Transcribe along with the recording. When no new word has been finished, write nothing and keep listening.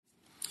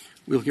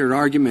We'll hear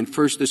argument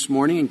first this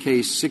morning in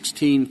Case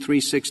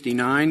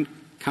 16-369,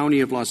 County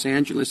of Los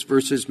Angeles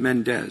versus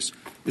Mendez.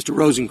 Mr.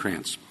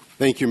 Rosenkranz.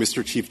 Thank you,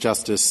 Mr. Chief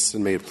Justice,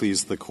 and may it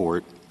please the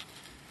Court.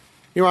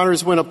 Your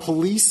Honors, when a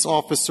police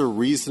officer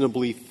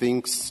reasonably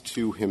thinks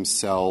to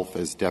himself,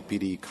 as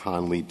Deputy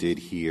Conley did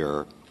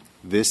here,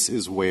 this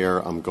is where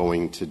I'm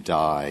going to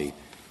die,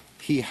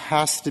 he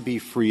has to be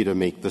free to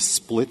make the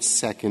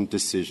split-second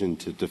decision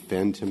to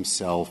defend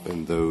himself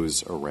and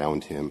those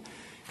around him.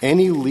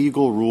 Any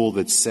legal rule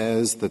that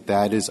says that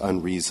that is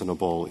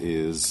unreasonable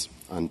is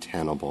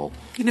untenable.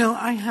 You know,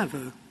 I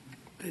have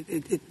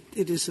it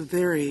is a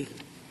very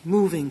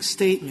moving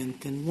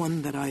statement and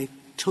one that I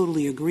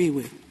totally agree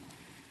with.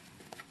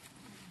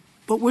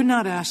 But we're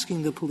not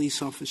asking the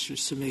police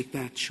officers to make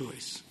that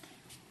choice.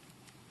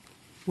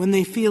 When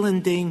they feel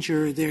in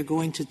danger, they're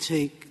going to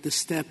take the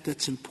step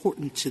that's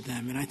important to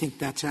them, and I think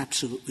that's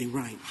absolutely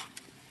right.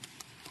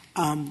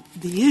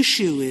 The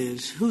issue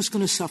is who's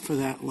going to suffer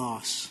that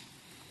loss?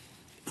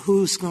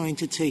 Who's going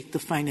to take the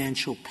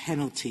financial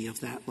penalty of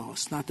that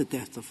loss, not the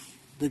death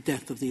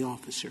of the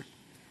officer.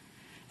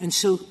 And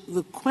so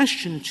the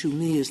question to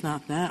me is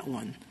not that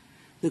one.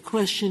 The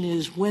question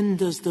is, when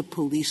does the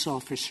police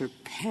officer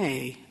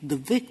pay the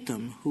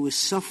victim who is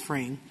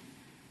suffering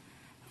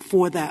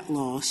for that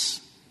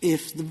loss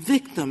if the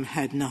victim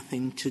had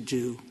nothing to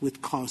do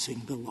with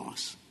causing the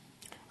loss?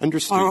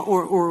 Understood.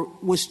 Or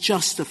was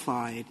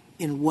justified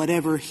in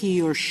whatever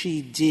he or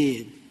she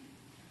did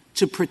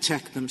to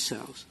protect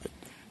themselves.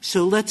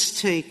 So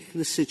let's take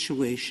the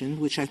situation,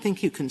 which I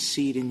think you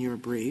concede in your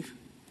brief,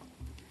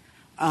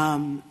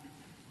 that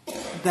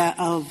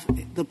of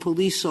the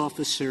police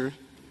officer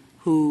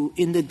who,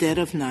 in the dead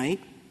of night,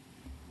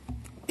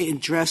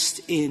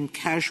 dressed in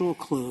casual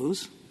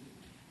clothes,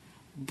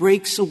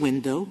 breaks a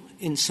window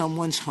in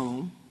someone's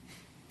home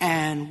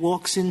and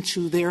walks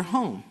into their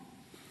home.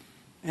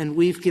 And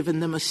we've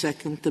given them a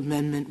Second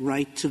Amendment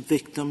right to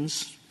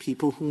victims,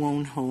 people who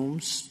own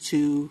homes,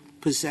 to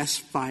possess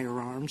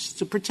firearms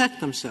to protect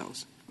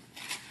themselves.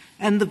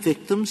 And the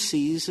victim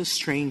sees a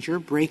stranger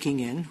breaking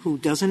in who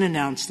doesn't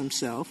announce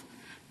himself,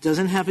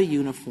 doesn't have a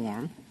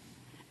uniform,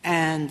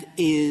 and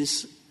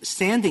is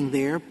standing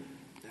there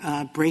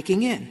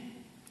breaking in.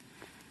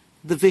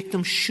 The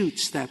victim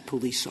shoots that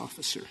police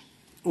officer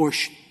or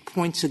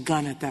points a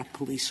gun at that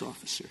police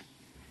officer.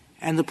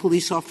 And the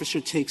police officer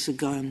takes a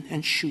gun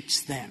and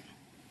shoots them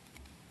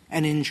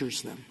and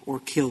injures them or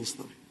kills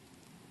them.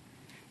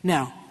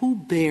 Now, who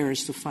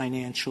bears the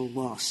financial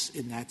loss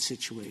in that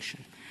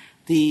situation?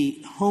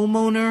 The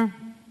homeowner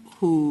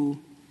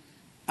who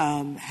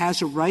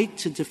has a right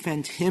to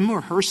defend him or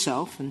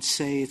herself and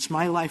say, it's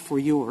my life or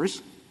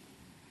yours,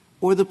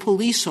 or the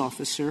police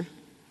officer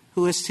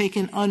who has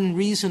taken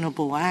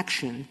unreasonable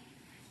action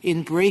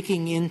in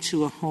breaking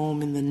into a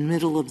home in the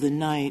middle of the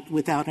night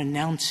without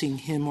announcing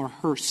him or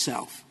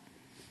herself?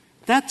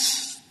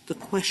 That's the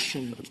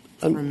question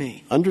for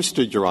me.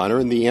 Understood, Your Honor,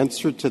 and the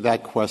answer to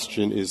that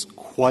question is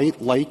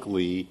quite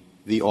likely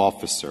the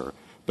officer,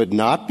 but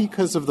not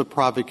because of the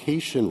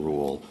provocation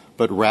rule,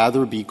 but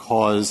rather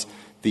because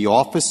the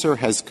officer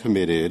has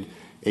committed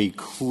a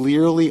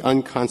clearly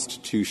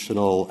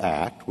unconstitutional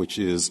act, which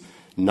is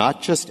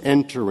not just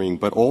entering,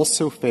 but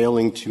also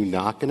failing to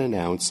knock and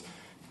announce,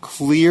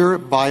 clear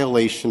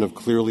violation of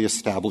clearly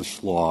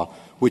established law,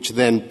 which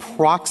then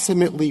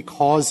proximately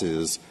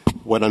causes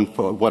what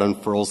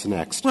unfurls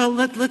next. Well,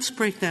 let's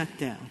break that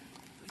down,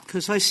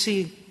 because I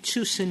see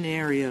two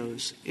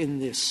scenarios in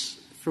this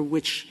for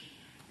which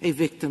a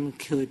victim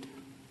could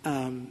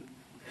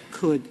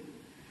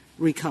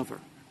recover.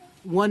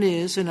 One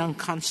is an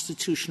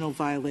unconstitutional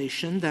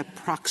violation that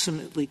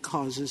proximately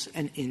causes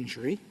an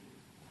injury.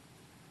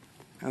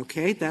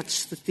 Okay,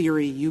 that's the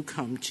theory you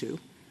come to.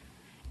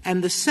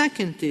 And the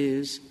second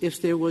is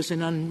if there was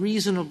an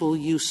unreasonable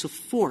use of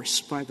force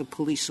by the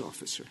police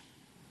officer.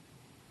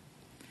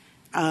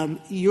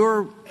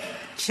 You're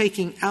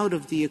taking out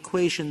of the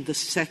equation the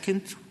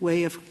second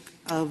way of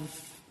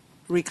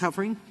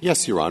recovering?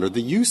 Yes, Your Honor.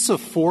 The use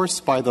of force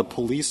by the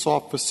police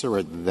officer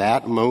at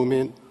that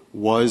moment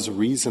was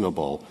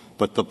reasonable,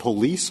 but the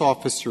police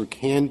officer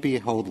can be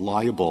held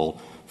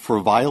liable for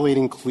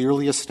violating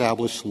clearly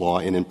established law,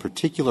 and in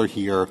particular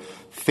here,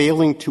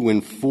 failing to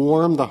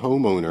inform the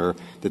homeowner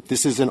that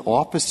this is an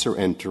officer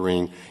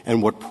entering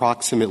and what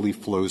proximately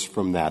flows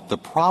from that. The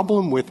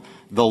problem with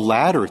the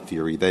latter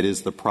theory, that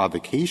is the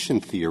provocation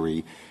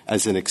theory,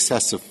 as an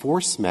excessive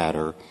force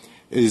matter,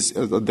 is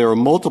there are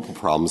multiple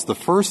problems. The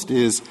first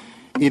is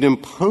it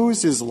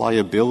imposes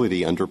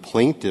liability under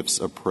plaintiff's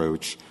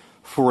approach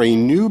for a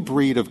new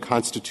breed of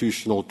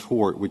constitutional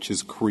tort, which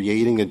is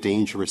creating a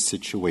dangerous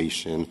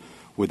situation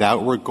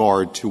without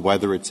regard to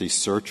whether it's a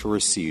search or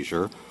a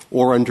seizure,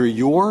 or under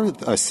your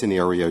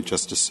scenario,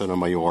 Justice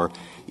Sotomayor,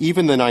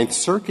 even the Ninth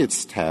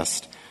Circuit's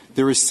test,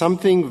 there is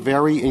something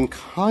very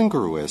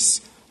incongruous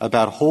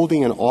about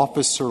holding an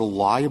officer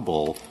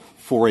liable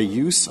for a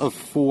use of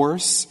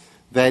force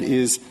that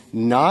is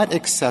not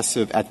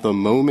excessive at the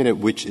moment at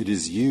which it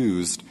is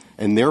used,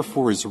 and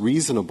therefore is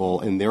reasonable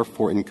and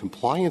therefore in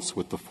compliance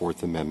with the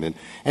Fourth Amendment.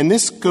 And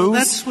this goes — well,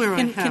 that's where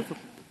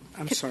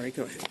I'm sorry,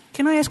 go ahead.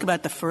 Can I ask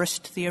about the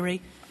first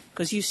theory?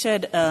 Because you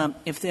said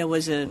if there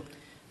was a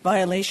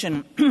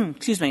violation,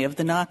 of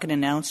the knock and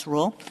announce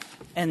rule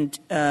and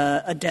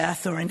a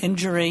death or an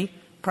injury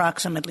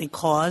proximately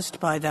caused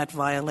by that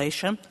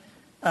violation,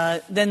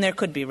 then there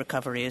could be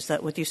recovery. Is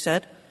that what you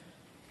said?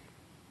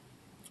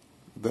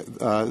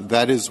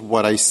 That is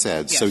what I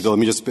said. Yes. So let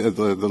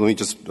me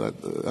just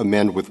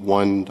amend with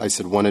one. I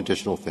said one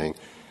additional thing.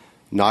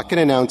 Knock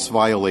and announce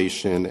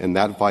violation, and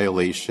that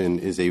violation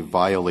is a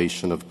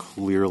violation of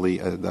clearly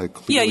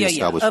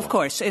established law. Of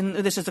course. And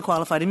this is the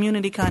qualified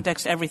immunity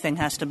context. Everything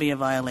has to be a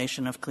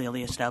violation of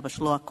clearly established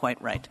law. Quite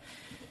right.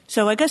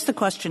 So I guess the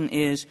question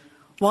is,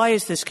 why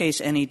is this case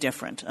any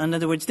different? In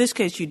other words, this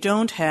case you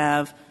don't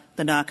have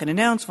the knock and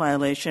announce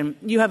violation.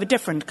 You have a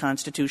different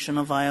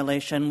constitutional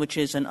violation, which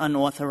is an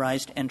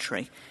unauthorized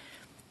entry.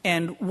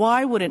 And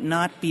why would it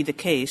not be the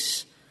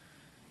case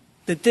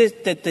that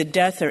the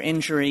death or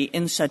injury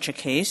in such a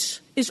case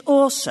is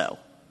also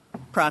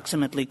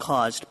proximately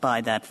caused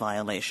by that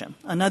violation?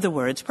 In other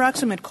words,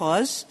 proximate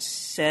cause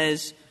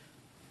says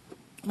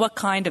what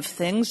kind of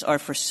things are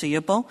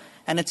foreseeable,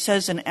 and it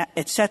sets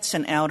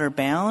an outer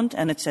bound,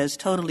 and it says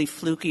totally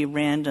fluky,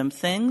 random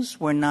things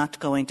we're not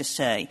going to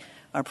say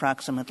are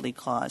proximately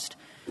caused.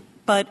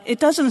 But it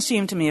doesn't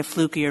seem to me a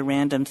fluky or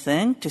random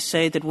thing to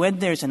say that when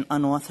there's an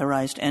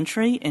unauthorized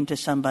entry into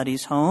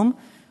somebody's home,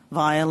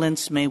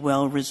 violence may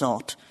well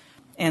result.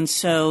 And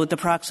so the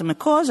proximate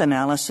cause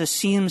analysis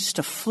seems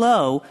to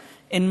flow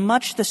in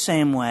much the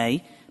same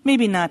way,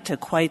 maybe not to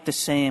quite the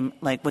same,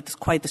 like with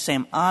quite the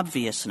same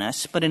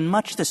obviousness, but in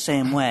much the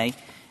same way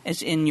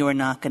as in your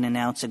knock and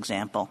announce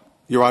example.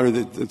 Your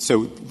Honor,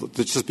 so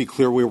let's just be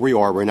clear where we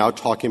are. We're now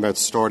talking about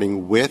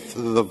starting with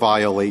the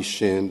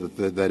violation,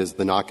 that is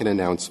the knock and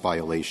announce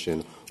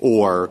violation,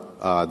 or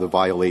the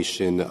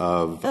violation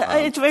of searching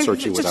without a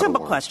warrant. It's a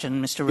simple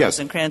question, Mr.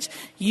 Rosenkranz. Yes.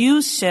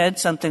 You said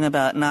something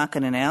about knock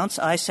and announce.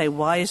 I say,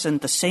 why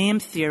isn't the same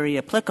theory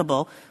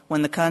applicable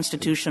when the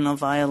constitutional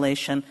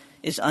violation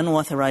is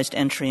unauthorized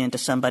entry into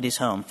somebody's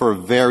home? For a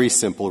very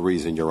simple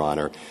reason, Your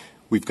Honor.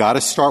 We've got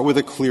to start with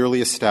a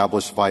clearly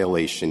established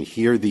violation.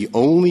 Here, the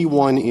only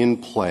one in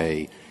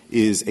play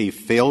is a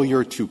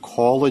failure to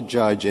call a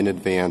judge in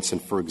advance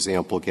and, for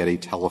example, get a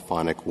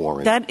telephonic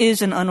warrant. That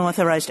is an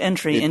unauthorized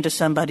entry into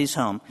somebody's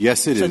home.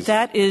 Yes, it is. So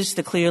that is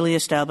the clearly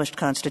established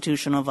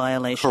constitutional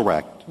violation.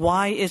 Correct.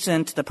 Why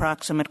isn't the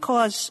proximate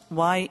cause,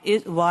 why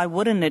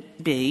wouldn't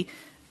it be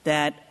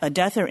that a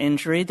death or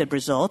injury that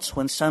results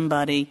when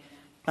somebody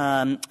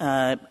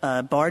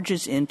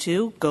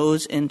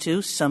goes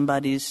into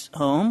somebody's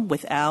home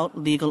without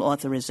legal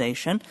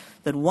authorization,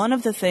 that one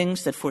of the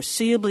things that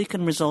foreseeably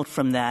can result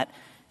from that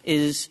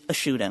is a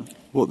shooting?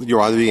 Well,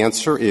 Your Honor, the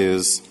answer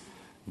is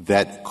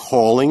that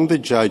calling the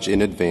judge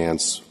in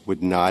advance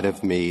would not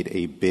have made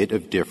a bit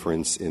of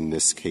difference in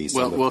this case.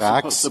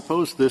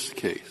 Suppose this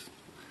case.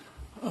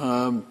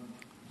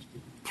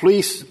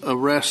 Police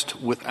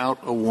arrest without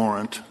a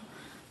warrant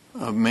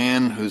a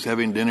man who's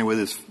having dinner with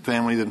his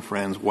family and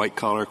friends,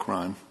 white-collar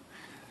crime.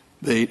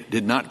 They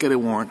did not get a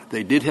warrant.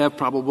 They did have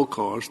probable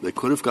cause. They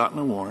could have gotten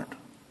a warrant.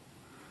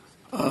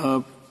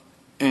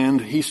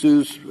 And he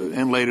sues,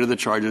 and later the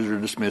charges are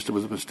dismissed. It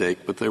was a mistake,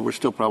 but there was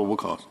still probable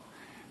cause.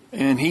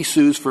 And he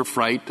sues for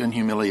fright and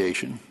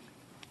humiliation.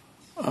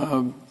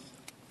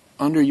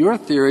 Under your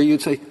theory,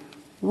 you'd say,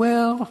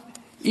 well,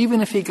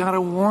 even if he got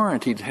a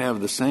warrant, he'd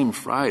have the same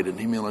fright and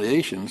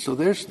humiliation, so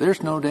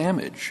there's no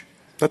damage.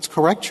 That's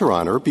correct, Your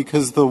Honor,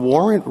 because the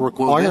warrant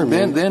requirement —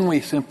 Well, then we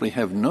simply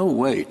have no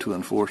way to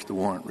enforce the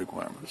warrant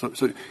requirement.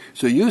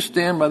 So you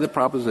stand by the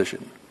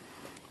proposition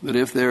that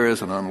if there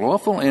is an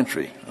unlawful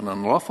entry, an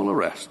unlawful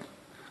arrest,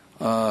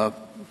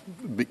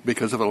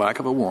 because of a lack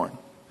of a warrant,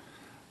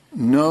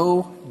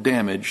 no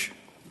damage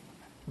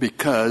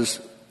because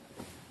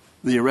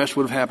the arrest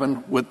would have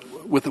happened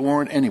with the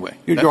warrant anyway.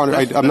 Your Honor,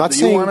 I'm not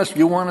saying —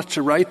 You want us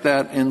to write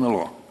that in the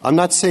law. I'm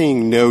not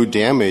saying no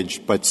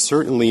damage, but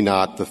certainly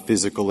not the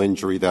physical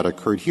injury that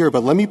occurred here.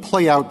 But let me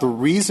play out the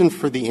reason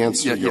for the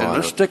answer, Your Honor.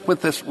 Let's stick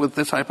with this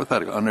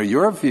hypothetical. Under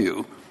your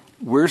view,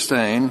 we're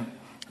saying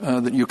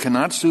that you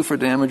cannot sue for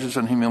damages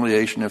and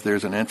humiliation if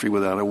there's an entry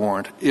without a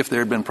warrant, if there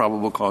had been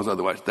probable cause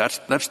otherwise. That's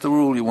the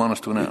rule you want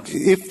us to announce.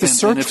 If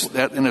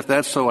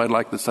that's so, I'd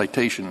like the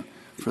citation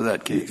for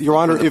that case. Your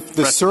Honor, if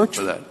the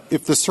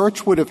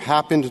search would have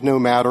happened no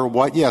matter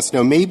what, yes.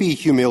 Now, maybe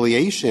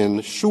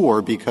humiliation,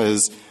 sure,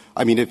 because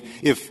I mean,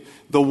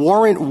 if the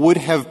warrant would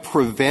have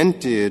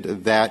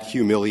prevented that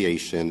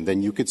humiliation,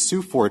 then you could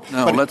sue for it.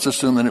 No, let's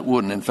assume that it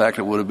wouldn't. In fact,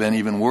 it would have been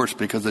even worse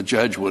because the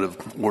judge would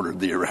have ordered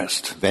the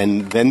arrest.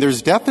 Then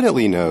there's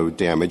definitely no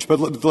damage.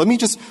 But let me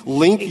just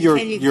link your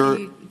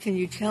Can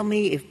you tell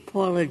me if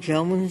Paula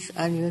Jones,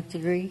 on your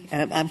theory,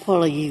 I'm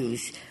Paula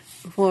Hughes,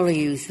 the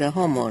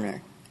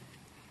homeowner,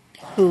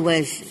 who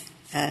was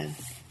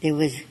there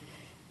was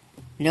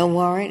no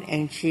warrant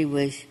and she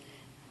was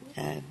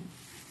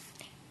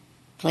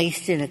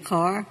placed in a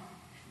car,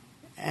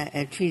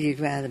 treated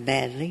rather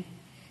badly,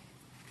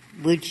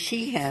 would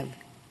she have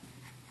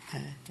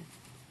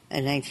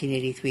a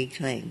 1983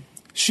 claim?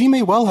 She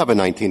may well have a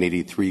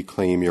 1983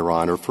 claim, Your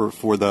Honor,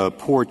 for the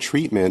poor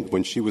treatment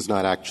when she was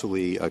not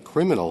actually a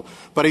criminal.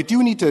 But I do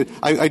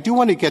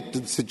want to get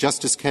to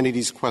Justice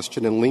Kennedy's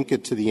question and link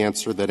it to the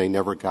answer that I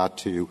never got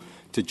to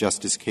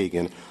Justice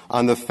Kagan.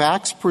 On the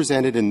facts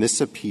presented in this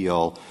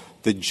appeal,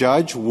 the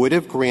judge would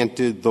have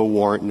granted the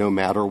warrant no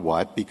matter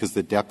what because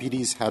the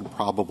deputies had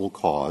probable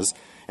cause,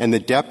 and the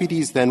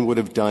deputies then would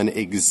have done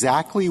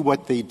exactly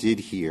what they did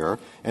here,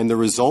 and the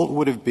result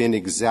would have been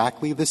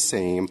exactly the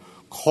same.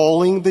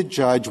 Calling the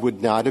judge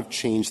would not have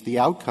changed the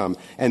outcome,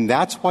 and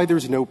that's why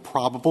there's no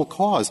probable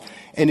cause.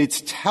 And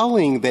it's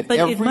telling that but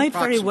every it might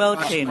very well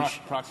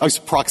change.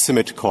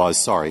 Proximate cause,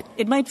 sorry.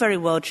 It might very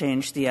well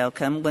change the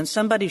outcome. When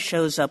somebody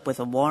shows up with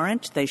a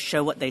warrant, they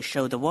show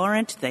the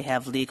warrant, they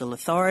have legal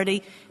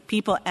authority.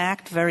 People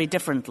act very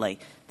differently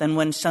than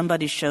when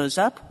somebody shows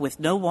up with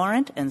no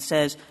warrant and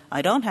says,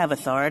 I don't have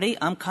authority,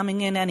 I'm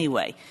coming in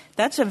anyway.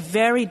 That's a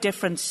very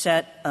different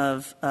set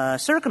of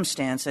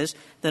circumstances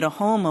that a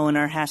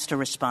homeowner has to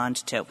respond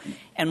to.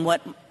 And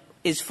what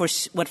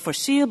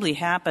foreseeably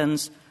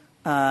happens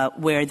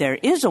where there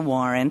is a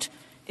warrant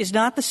is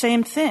not the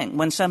same thing.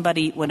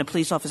 When a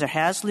police officer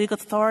has legal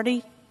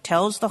authority,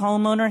 tells the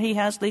homeowner he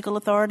has legal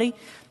authority,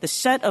 the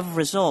set of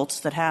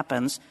results that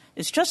happens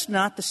is just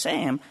not the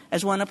same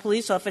as when a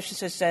police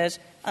officer says,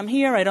 I'm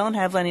here, I don't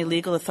have any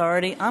legal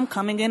authority, I'm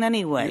coming in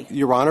anyway.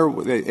 Your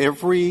Honor,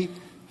 every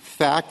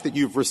fact that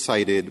you've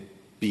recited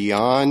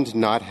beyond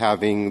not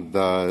having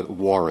the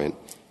warrant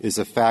is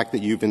a fact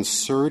that you've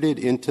inserted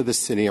into the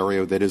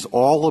scenario that is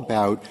all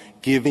about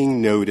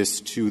giving notice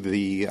to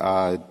the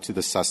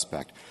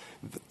suspect.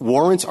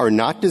 Warrants are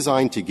not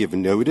designed to give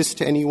notice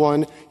to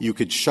anyone. You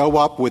could show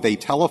up with a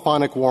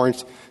telephonic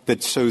warrant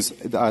that shows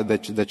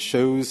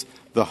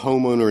the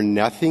homeowner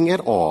nothing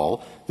at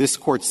all. This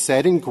Court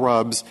said in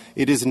Grubbs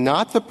it is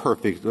not the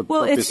perfect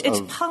Well, purpose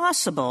it's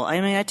possible.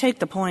 I mean, I take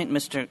the point,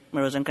 Mr.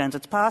 Rosenkranz.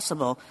 It's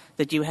possible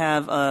that you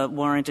have a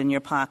warrant in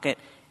your pocket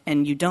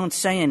and you don't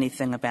say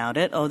anything about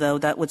it, although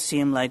that would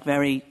seem like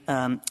very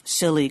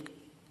silly,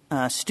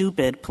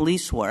 stupid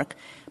police work.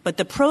 But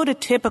the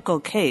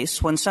prototypical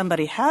case when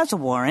somebody has a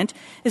warrant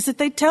is that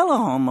they tell a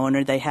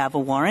homeowner they have a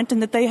warrant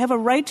and that they have a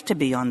right to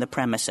be on the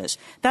premises.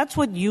 That's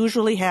what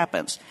usually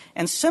happens.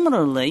 And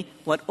similarly,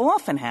 what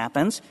often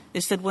happens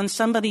is that when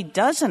somebody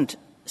doesn't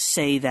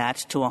say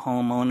that to a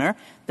homeowner,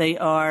 they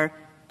are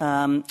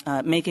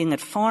making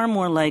it far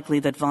more likely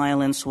that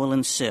violence will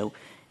ensue.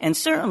 And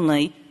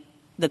certainly,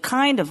 the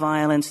kind of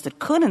violence that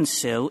could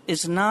ensue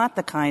is not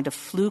the kind of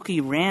fluky,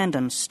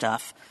 random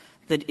stuff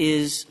that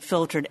is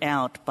filtered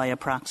out by a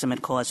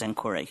proximate cause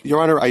inquiry. Your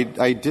Honor,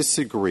 I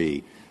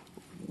disagree.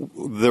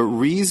 The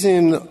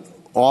reason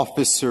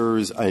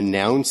officers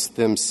announce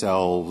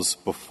themselves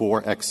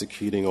before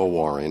executing a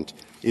warrant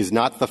is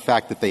not the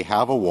fact that they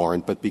have a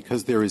warrant, but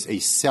because there is a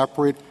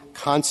separate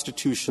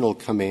constitutional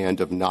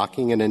command of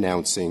knocking and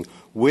announcing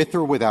with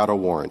or without a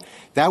warrant.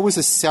 That was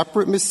a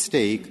separate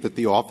mistake that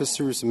the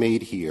officers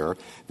made here.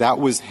 That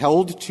was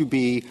held to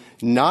be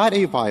not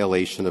a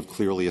violation of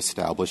clearly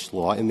established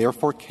law and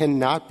therefore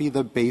cannot be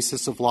the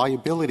basis of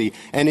liability.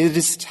 And it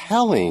is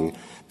telling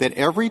that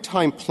every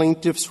time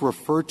plaintiffs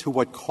refer to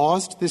what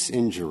caused this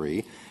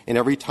injury and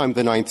every time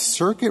the Ninth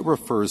Circuit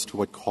refers to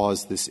what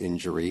caused this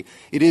injury,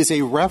 it is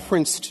a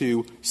reference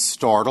to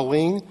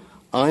startling,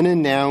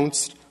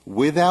 unannounced,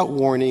 without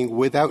warning,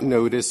 without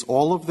notice,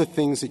 all of the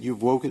things that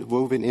you've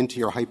woven into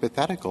your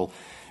hypothetical.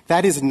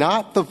 That is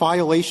not the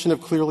violation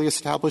of clearly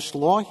established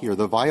law here.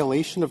 The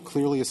violation of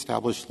clearly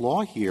established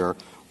law here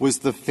was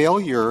the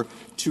failure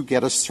to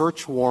get a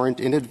search warrant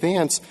in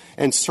advance.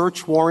 And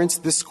search warrants,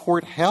 this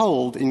Court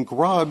held in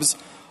Grubbs,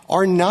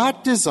 are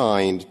not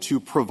designed to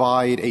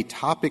provide a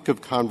topic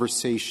of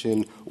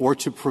conversation or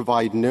to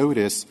provide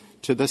notice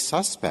to the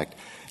suspect.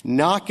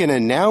 Knock and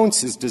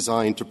announce is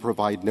designed to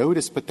provide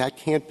notice, but that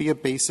can't be a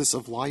basis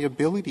of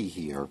liability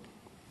here.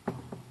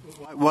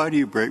 Why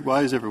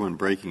is everyone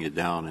breaking it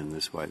down in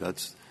this way?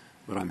 That's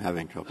what I'm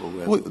having trouble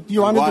with. Well,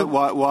 Your Honor,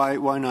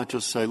 why not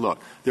just say,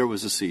 look, there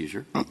was a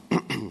seizure.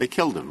 They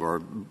killed him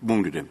or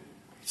wounded him.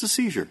 It's a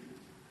seizure.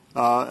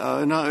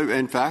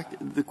 In fact,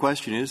 the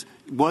question is,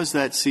 was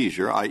that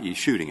seizure, i.e.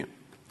 shooting him,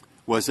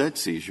 was that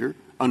seizure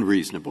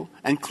unreasonable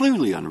and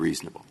clearly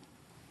unreasonable?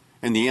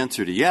 And the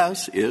answer to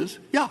yes is,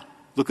 yeah.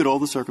 Look at all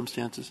the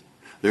circumstances.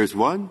 There's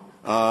one.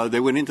 They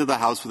went into the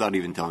house without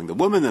even telling the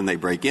woman. Then they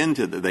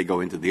they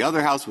go into the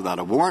other house without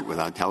a warrant,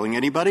 without telling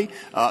anybody.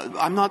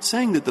 I'm not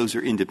saying that those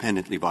are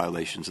independently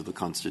violations of the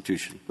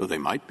Constitution, though they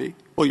might be.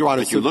 Well, Your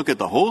Honor, but you look at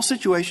the whole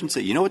situation and say,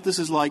 you know what this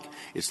is like?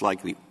 It's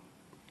like the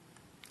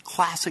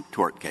classic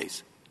tort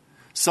case.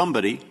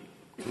 Somebody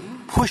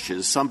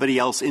pushes somebody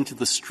else into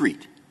the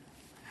street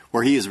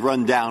where he is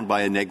run down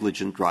by a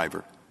negligent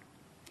driver.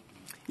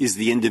 Is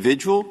the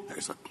individual,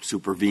 there's a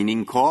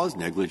supervening cause,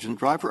 negligent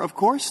driver, of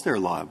course they're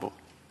liable.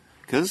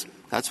 because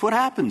that's what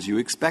happens. You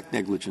expect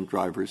negligent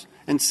drivers,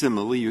 and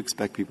similarly, you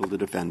expect people to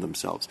defend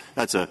themselves.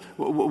 That's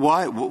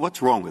why.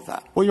 What's wrong with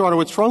that? Well, Your Honor,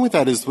 what's wrong with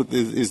that is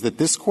that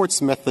this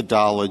Court's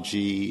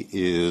methodology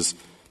is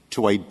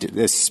to,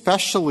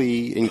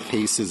 especially in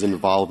cases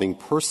involving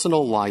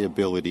personal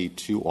liability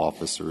to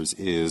officers,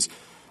 is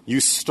you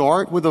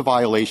start with a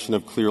violation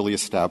of clearly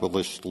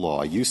established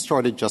law. You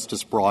started,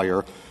 Justice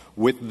Breyer,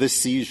 with the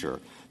seizure.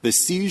 The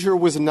seizure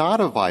was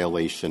not a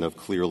violation of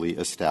clearly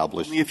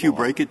established law. If you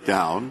break it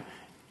down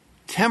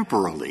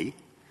temporally,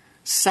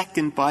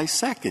 second by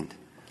second.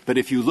 But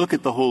if you look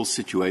at the whole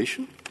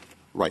situation.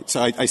 Right.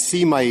 So I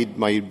see my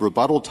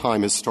rebuttal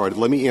time has started.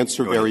 Let me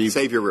answer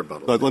Save your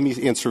rebuttal. Let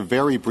me answer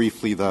very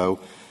briefly, though,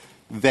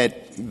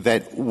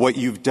 that what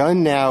you've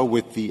done now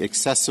with the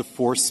excessive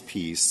force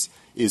piece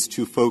is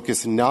to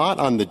focus not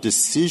on the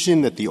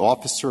decision that the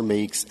officer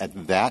makes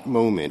at that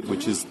moment,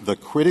 which is the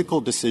critical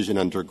decision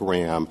under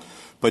Graham,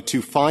 but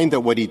to find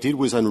that what he did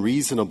was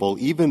unreasonable,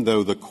 even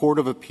though the Court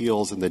of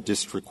Appeals and the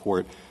district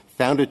court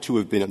found it to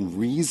have been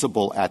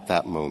unreasonable at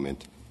that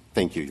moment.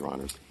 Thank you, Your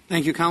Honors.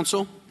 Thank you,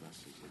 counsel.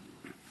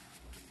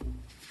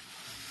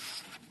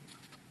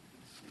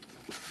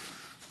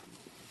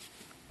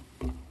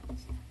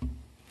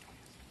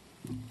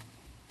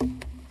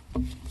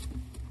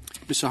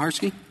 Ms.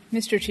 Saharsky.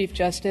 Mr. Chief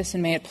Justice,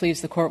 and may it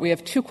please the Court, we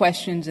have two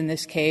questions in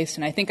this case,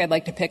 and I think I'd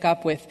like to pick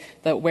up with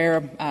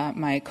where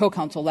my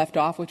co-counsel left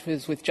off, which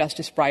was with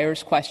Justice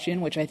Breyer's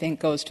question, which I think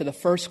goes to the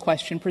first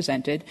question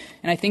presented.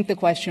 And I think the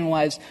question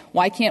was,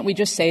 why can't we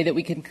just say that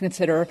we can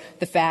consider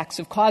the facts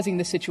of causing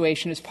the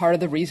situation as part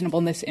of the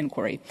reasonableness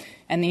inquiry?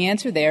 And the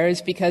answer there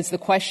is because the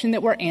question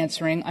that we're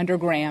answering under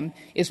Graham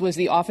is, was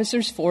the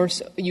officer's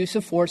use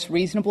of force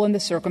reasonable in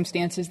the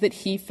circumstances that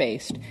he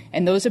faced?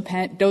 And those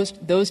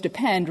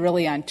depend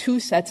really on two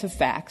sets of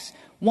facts.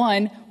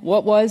 One,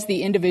 what was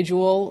the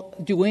individual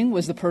doing?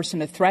 Was the person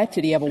a threat?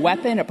 Did he have a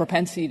weapon, a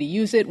propensity to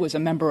use it? Was a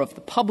member of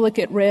the public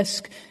at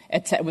risk?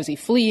 Was he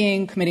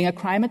fleeing, committing a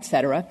crime, et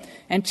cetera?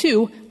 And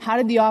two, how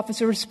did the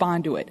officer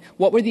respond to it?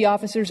 What were the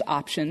officer's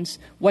options?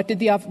 Was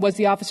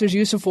the officer's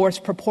use of force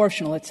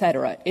proportional, et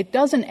cetera? It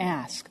doesn't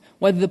ask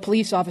whether the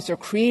police officer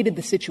created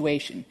the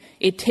situation.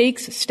 It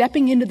takes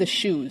stepping into the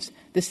shoes.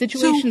 The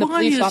situation the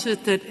police officer. So why is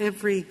it that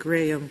every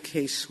Graham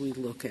case we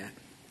look at,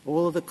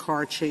 all of the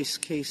car chase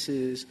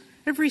cases,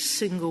 every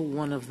single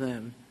one of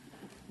them,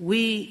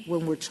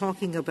 when we're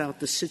talking about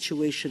the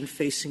situation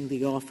facing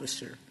the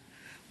officer,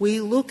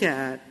 we look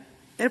at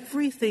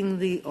everything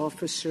the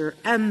officer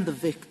and the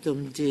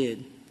victim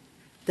did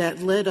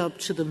that led up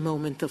to the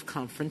moment of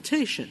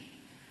confrontation,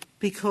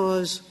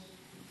 because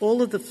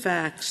all of the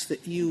facts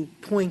that you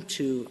point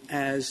to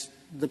as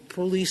the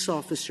police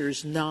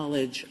officer's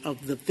knowledge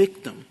of the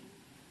victim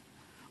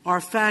are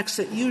facts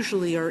that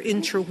usually are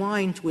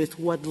intertwined with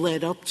what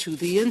led up to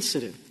the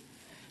incident.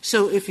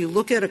 So if you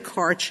look at a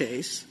car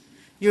chase,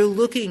 you're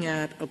looking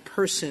at a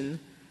person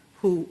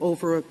who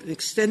over an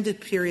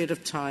extended period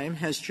of time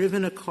has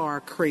driven a car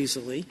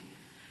crazily,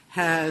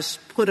 has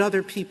put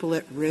other people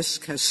at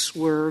risk, has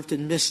swerved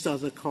and missed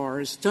other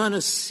cars, done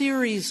a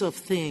series of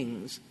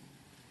things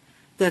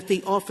that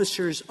the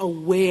officer's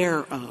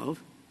aware of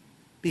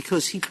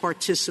because he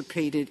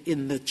participated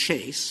in the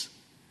chase.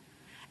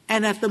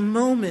 And at the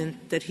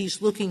moment that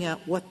he's looking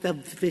at what the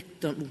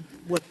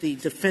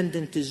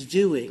defendant is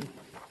doing,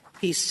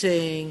 he's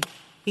saying,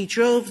 he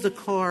drove the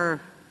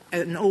car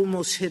and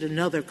almost hit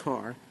another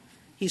car.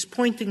 He's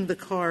pointing the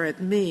car at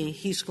me.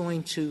 He's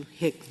going to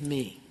hit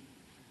me.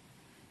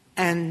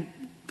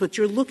 But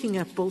you're looking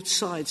at both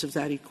sides of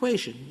that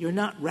equation. You're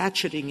not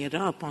ratcheting it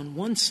up on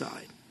one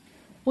side.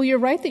 Well, you're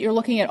right that you're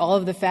looking at all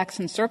of the facts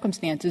and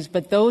circumstances,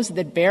 but those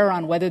that bear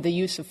on whether the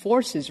use of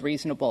force is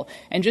reasonable.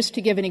 And just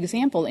to give an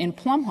example, in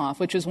Plumhoff,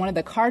 which was one of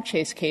the car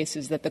chase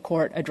cases that the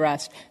court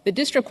addressed, the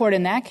district court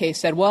in that case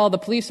said, well, the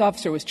police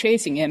officer was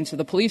chasing him, so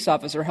the police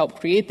officer helped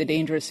create the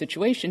dangerous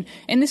situation.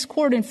 And this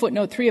court, in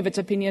footnote 3 of its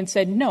opinion,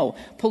 said, no,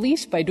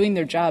 police, by doing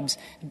their jobs,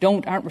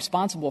 aren't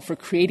responsible for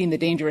creating the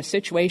dangerous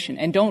situation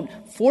and don't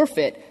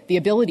forfeit the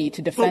ability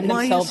to defend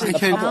themselves in the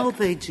public. But why is it how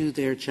they do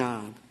their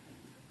job?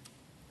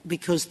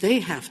 Because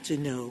they have to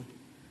know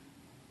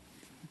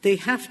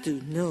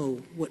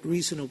what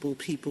reasonable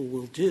people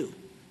will do.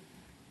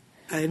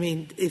 I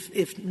mean, if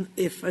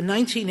a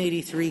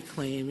 1983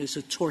 claim is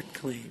a tort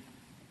claim,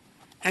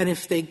 and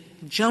if they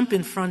jump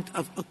in front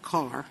of a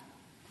car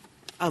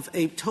of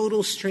a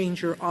total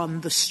stranger on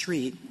the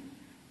street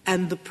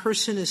and the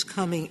person is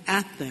coming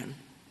at them,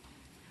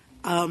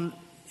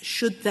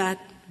 should that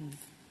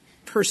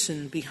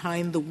person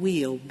behind the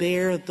wheel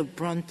bear the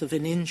brunt of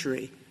an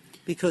injury?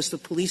 Because the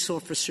police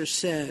officer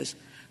says,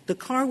 the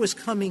car was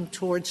coming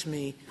towards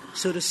me,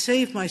 so to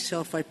save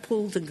myself, I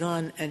pulled the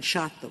gun and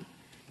shot them.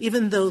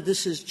 Even though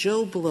this is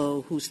Joe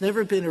Blow, who's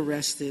never been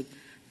arrested,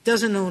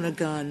 doesn't own a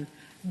gun,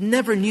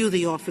 never knew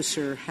the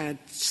officer had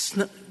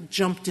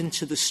jumped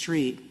into the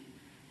street.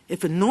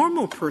 If a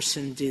normal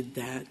person did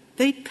that,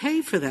 they'd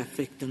pay for that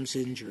victim's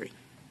injury.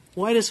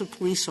 Why does a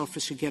police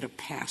officer get a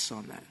pass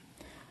on that?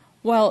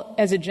 Well,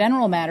 as a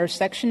general matter,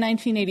 Section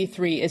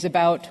 1983 is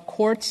about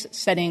courts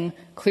setting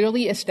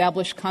clearly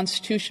established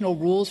constitutional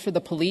rules for the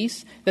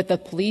police that the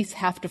police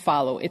have to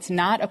follow. It's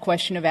not a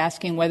question of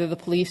asking whether the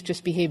police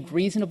just behaved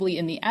reasonably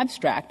in the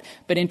abstract,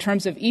 but in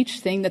terms of each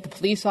thing that the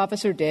police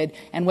officer did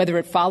and whether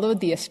it followed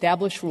the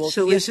established rules.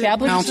 So the is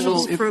established it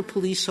possible for a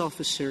police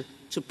officer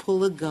to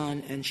pull a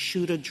gun and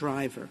shoot a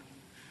driver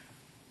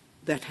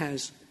that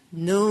has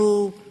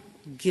no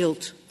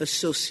guilt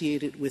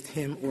associated with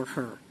him or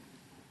her?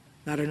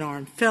 Not an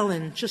armed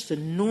felon, just a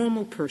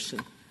normal person,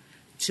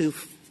 to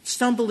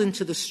stumble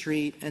into the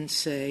street and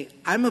say,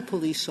 I'm a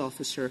police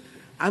officer,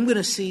 I'm going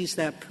to seize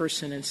that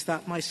person and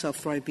stop myself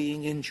from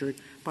being injured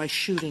by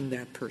shooting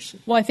that person?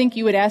 Well, I think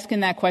you would ask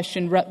in that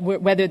question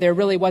whether there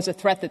really was a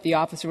threat that the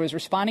officer was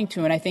responding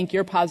to, and I think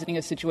you're positing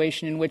a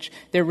situation in which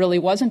there really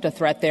wasn't a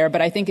threat there. But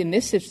I think in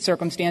this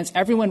circumstance,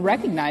 everyone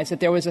recognized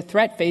that there was a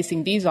threat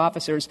facing these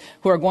officers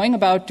who are going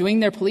about doing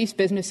their police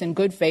business in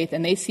good faith,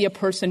 and they see a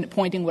person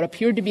pointing what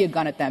appeared to be a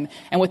gun at them.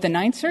 And what the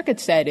Ninth Circuit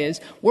said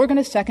is, we're going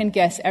to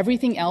second-guess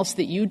everything else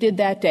that you did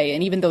that day,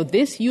 and even though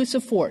this use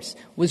of force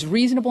was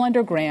reasonable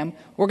under Graham,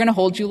 we're going to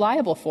hold you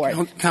liable for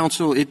it.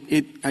 Counsel,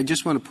 I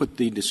just want to put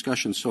the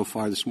discussion so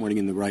far this morning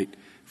in the right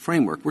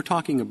framework. We're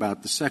talking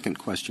about the second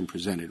question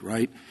presented,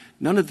 right?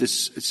 None of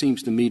this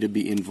seems to me to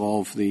be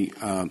involve the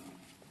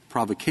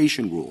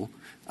provocation rule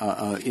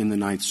in the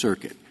Ninth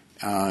Circuit.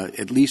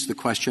 At least the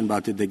question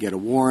about did they get a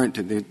warrant,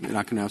 did they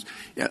not going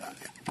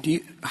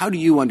to how do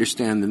you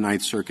understand the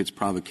Ninth Circuit's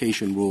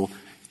provocation rule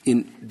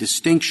in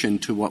distinction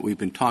to what we've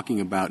been talking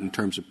about in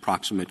terms of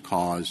proximate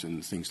cause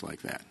and things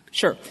like that?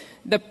 Sure.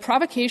 The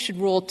provocation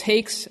rule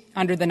takes,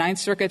 under the Ninth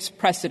Circuit's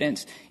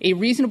precedents, a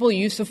reasonable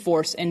use of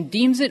force and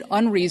deems it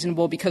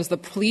unreasonable because the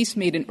police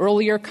made an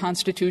earlier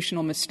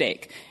constitutional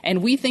mistake.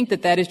 And we think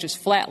that that is just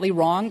flatly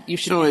wrong. You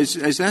should so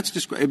as that's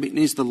described, I mean,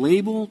 is the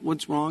label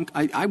what's wrong?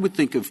 I would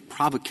think of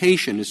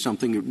provocation as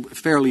something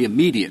fairly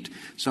immediate,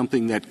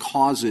 something that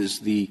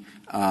causes the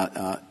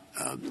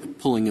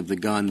pulling of the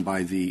gun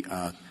by the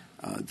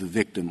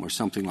victim or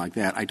something like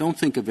that. I don't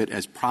think of it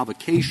as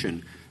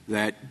provocation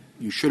that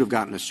you should have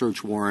gotten a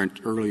search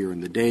warrant earlier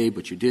in the day,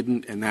 but you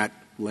didn't, and that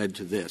led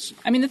to this.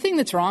 I mean, the thing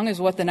that's wrong is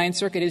what the Ninth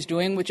Circuit is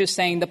doing, which is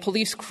saying the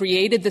police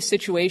created the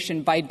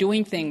situation by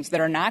doing things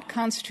that are not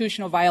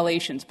constitutional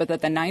violations, but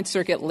that the Ninth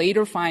Circuit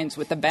later finds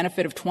with the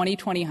benefit of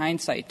 20/20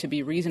 hindsight to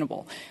be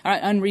unreasonable.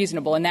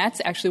 And that's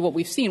actually what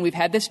we've seen. We've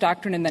had this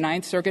doctrine in the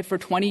Ninth Circuit for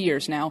 20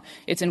 years now.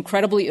 It's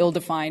incredibly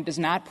ill-defined, does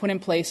not put in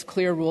place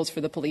clear rules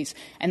for the police.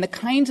 And the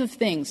kinds of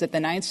things that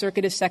the Ninth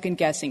Circuit is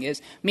second-guessing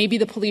is maybe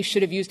the police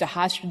should have used a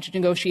hostage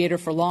negotiator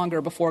for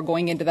longer before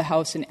going into the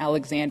house in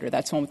Alexander.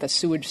 That's one with the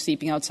sewage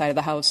seeping outside of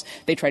the house.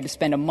 They tried to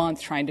spend a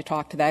month trying to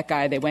talk to that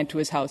guy. They went to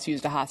his house,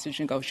 used a hostage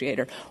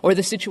negotiator. Or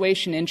the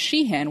situation in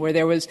Sheehan where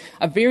there was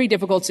a very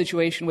difficult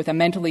situation with a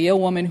mentally ill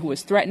woman who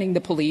was threatening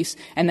the police,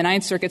 and the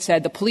Ninth Circuit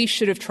said the police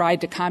should have tried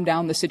to calm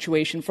down the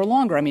situation for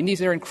longer. I mean,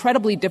 these are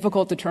incredibly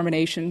difficult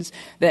determinations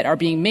that are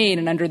being made,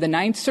 and under the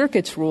Ninth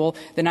Circuit's rule,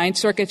 the Ninth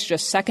Circuit's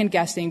just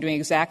second-guessing, doing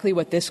exactly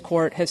what this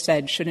Court has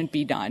said shouldn't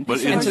be done. But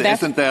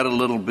isn't that a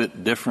little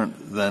bit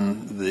different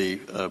than the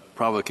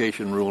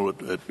provocation rule at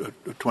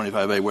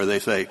 25A where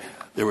they say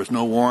there was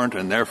no warrant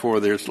and therefore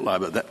there's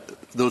liability?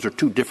 Those are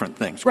two different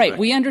things. Right. Correct?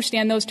 We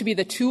understand those to be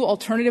the two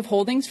alternative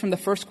holdings from the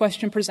first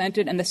question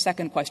presented and the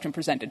second question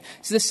presented.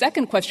 So the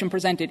second question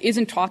presented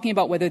isn't talking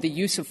about whether the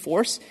use of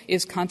force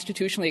is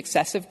constitutionally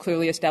excessive,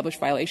 clearly established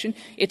violation.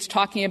 It's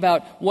talking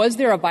about was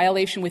there a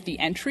violation with the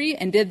entry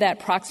and did that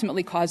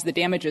proximately cause the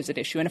damages at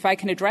issue? And if I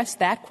can address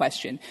that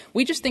question,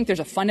 we just think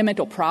there's a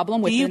fundamental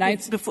problem with the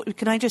United States.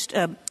 Can I just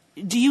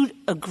do you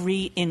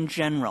agree in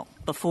general,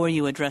 before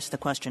you address the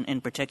question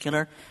in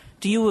particular,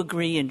 do you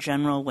agree in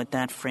general with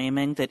that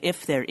framing that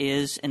if there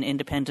is an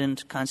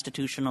independent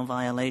constitutional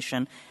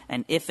violation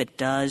and if it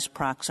does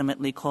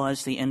proximately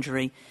cause the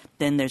injury,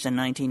 then there's a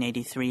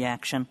 1983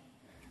 action?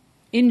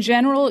 In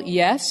general,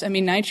 yes. I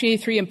mean,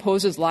 1983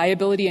 imposes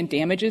liability and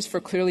damages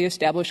for clearly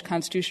established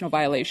constitutional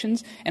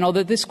violations. And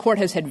although this Court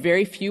has had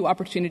very few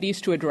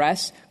opportunities to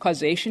address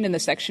causation in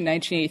the Section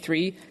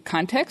 1983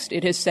 context,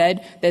 it has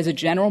said that as a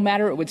general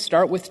matter it would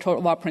start with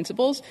tort law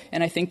principles,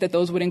 and I think that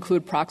those would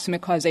include proximate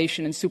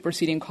causation and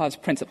superseding cause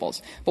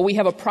principles. But we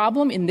have a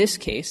problem in this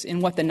case in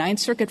what the Ninth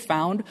Circuit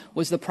found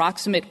was the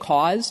proximate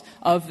cause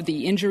of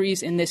the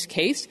injuries in this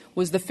case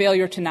was the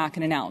failure to knock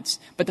and announce.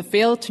 But the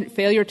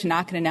failure to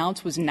knock and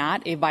announce was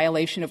not a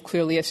violation of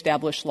clearly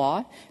established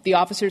law. The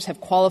officers have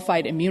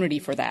qualified immunity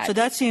for that. So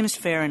that seems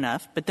fair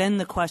enough, but then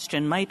the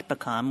question might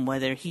become,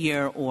 whether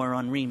here or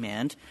on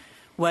remand,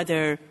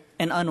 whether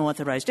an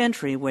unauthorized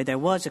entry where there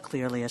was a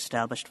clearly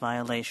established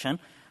violation,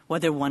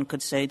 whether one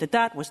could say that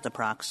that was the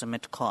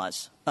proximate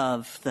cause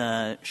of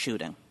the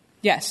shooting.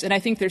 Yes, and I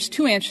think there's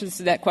two answers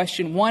to that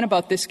question, one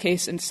about this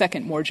case and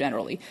second more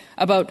generally.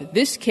 About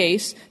this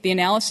case, the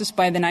analysis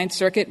by the Ninth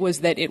Circuit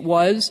was that it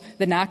was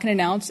the knock and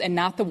announce and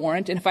not the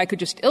warrant. And if I could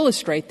just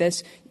illustrate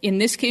this, in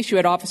this case you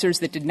had officers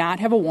that did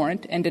not have a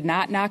warrant and did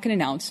not knock and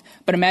announce,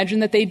 but imagine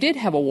that they did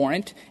have a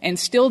warrant and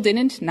still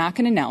didn't knock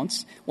and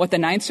announce. What the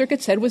Ninth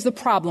Circuit said was the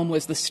problem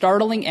was the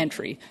startling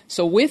entry.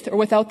 So with or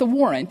without the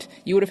warrant,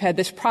 you would have had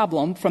this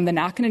problem from the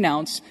knock and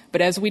announce, but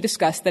as we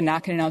discussed, the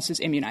knock and announce is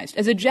immunized.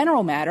 As a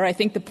general matter, I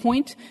think the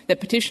point that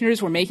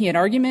petitioners were making an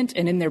argument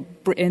and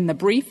in the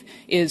brief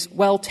is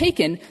well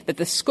taken, that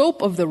the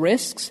scope of the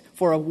risks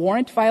for a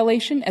warrant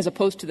violation as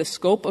opposed to the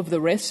scope of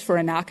the risks for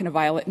a knock and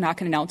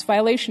announce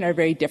violation are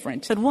very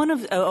different. But one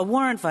of a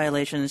warrant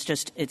violation is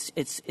just it's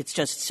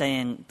just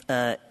saying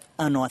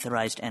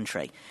unauthorized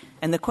entry,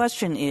 and the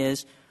question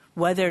is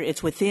whether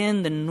it's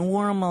within the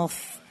normal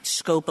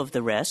scope of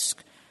the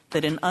risk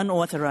that an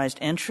unauthorized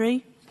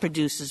entry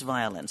produces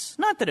violence.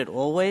 Not that it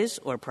always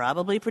or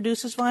probably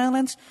produces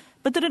violence,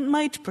 but that it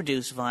might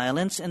produce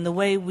violence in the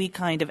way we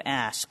kind of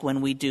ask when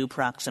we do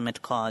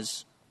proximate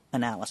cause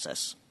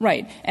analysis.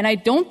 Right. And I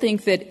don't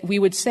think that we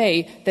would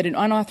say that an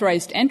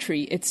unauthorized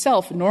entry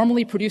itself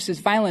normally produces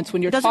violence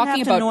when you're talking about... It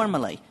doesn't have to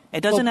normally.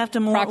 It doesn't have to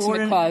more...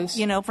 Proximate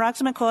cause.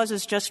 Proximate cause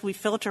is just we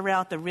filter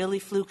out the really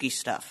fluky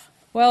stuff.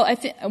 Well,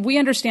 we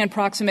understand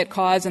proximate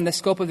cause and the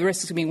scope of the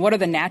risks. I mean, what are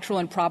the natural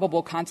and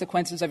probable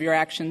consequences of your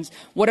actions?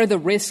 What are the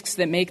risks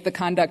that make the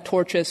conduct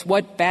tortious?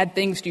 What bad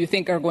things do you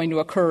think are going to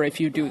occur if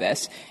you do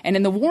this? And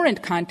in the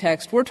warrant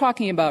context, we're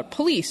talking about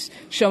police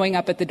showing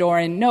up at the door.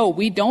 And no,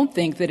 we don't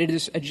think that it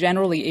is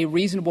generally a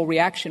reasonable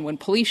reaction when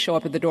police show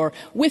up at the door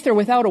with or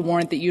without a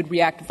warrant that you'd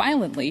react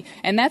violently.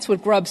 And that's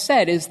what Grubb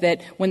said, is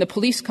that when the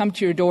police come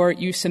to your door,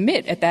 you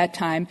submit at that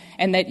time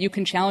and that you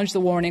can challenge the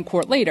warrant in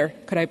court later.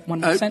 Could I have one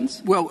more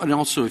sentence? Well,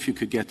 and also, if you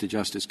could get to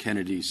Justice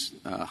Kennedy's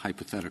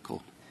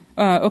hypothetical.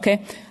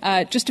 Okay.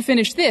 Just to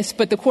finish this,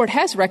 but the court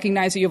has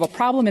recognized that you have a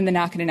problem in the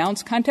knock and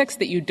announce context,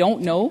 that you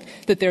don't know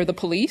that they're the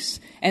police.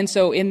 And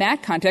so in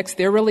that context,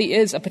 there really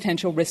is a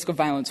potential risk of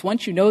violence.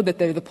 Once you know that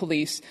they're the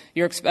police,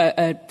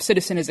 a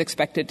citizen is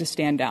expected to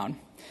stand down.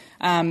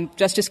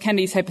 Justice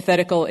Kennedy's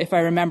hypothetical, if I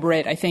remember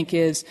it, I think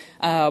is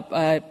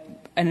an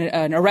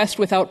arrest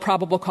without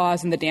probable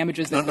cause and the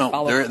damages that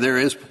follow. No, there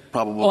is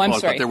probable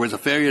cause, but there was a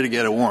failure to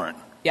get a warrant.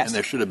 Yes. And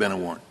there should have been a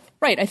warrant.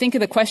 Right. I think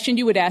the question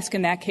you would ask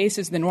in that case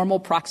is the normal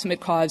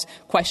proximate cause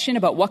question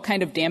about what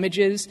kind of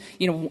damages,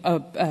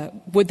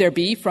 would there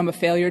be from a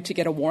failure to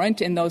get a warrant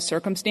in those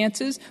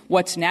circumstances?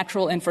 What's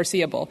natural and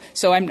foreseeable?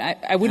 So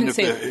I wouldn't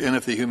say. And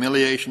if the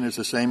humiliation is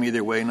the same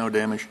either way, no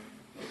damage?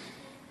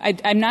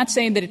 I'm not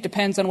saying that it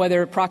depends on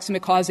whether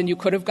proximate cause and you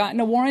could have gotten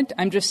a warrant.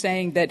 I'm just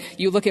saying that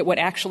you look at what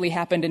actually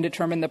happened and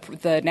determine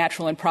the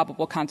natural and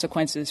probable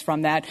consequences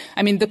from that.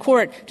 I mean, the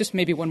court, just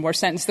maybe one more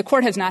sentence, the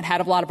court has not had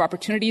a lot of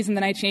opportunities in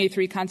the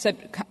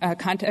 1983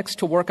 context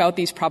to work out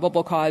these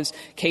probable cause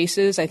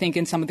cases. I think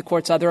in some of the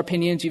court's other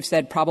opinions, you've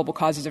said probable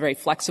cause is a very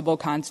flexible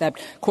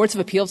concept. Courts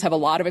of appeals have a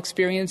lot of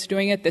experience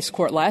doing it, this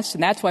court less,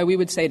 and that's why we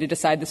would say to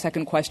decide the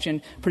second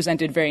question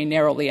presented very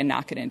narrowly and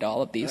knock it into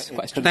all of these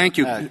questions. Thank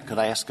you. Could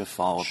I ask a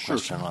follow-up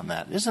question on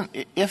that?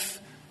 If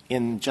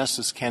in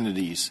Justice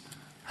Kennedy's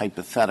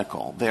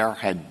hypothetical there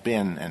had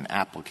been an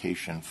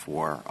application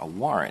for a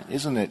warrant,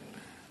 isn't it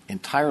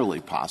entirely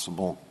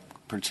possible,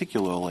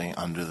 particularly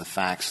under the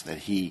facts that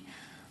he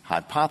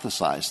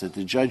hypothesized, that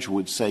the judge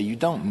would say you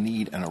don't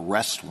need an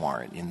arrest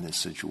warrant in this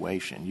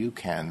situation. You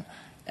can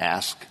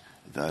ask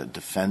the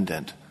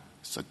defendant's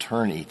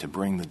attorney to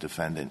bring the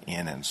defendant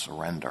in and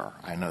surrender.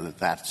 I know that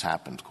that's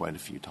happened quite a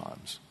few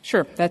times.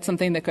 Sure. That's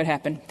something that could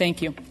happen.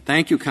 Thank you.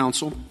 Thank you,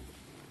 counsel.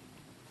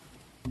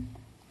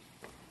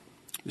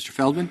 Mr.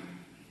 Feldman.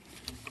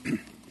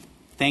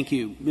 Thank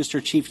you,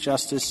 Mr. Chief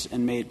Justice,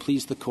 and may it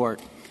please the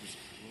Court.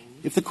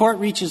 If the Court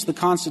reaches the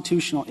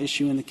constitutional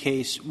issue in the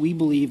case, we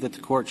believe that the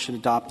Court should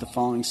adopt the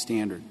following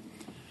standard.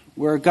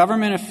 Where a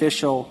government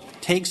official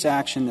takes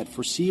action that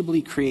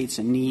foreseeably creates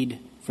a need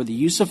for the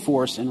use of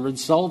force and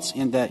results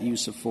in that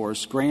use of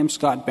force,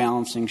 Graham-Scott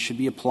balancing should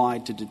be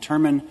applied to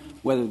determine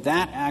whether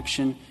that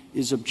action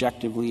is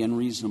objectively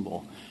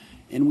unreasonable.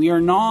 And we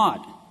are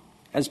not,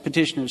 as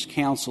Petitioner's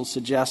counsel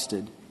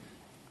suggesting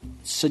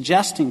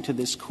to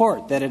this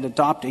Court that it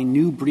adopt a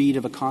new breed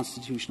of a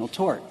constitutional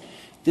tort.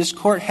 This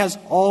Court has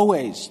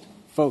always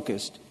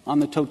focused on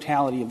the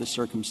totality of the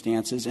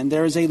circumstances, and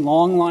there is a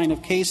long line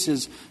of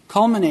cases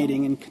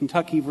culminating in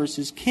Kentucky v.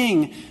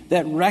 King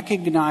that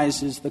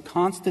recognizes the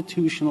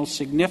constitutional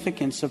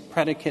significance of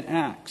predicate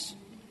acts.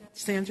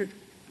 Standard?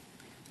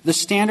 The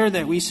standard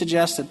that we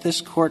suggest that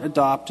this Court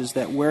adopt is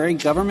that where a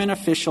government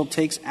official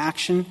takes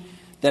action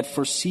that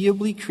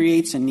foreseeably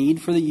creates a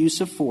need for the use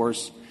of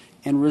force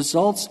and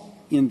results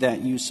in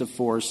that use of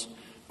force,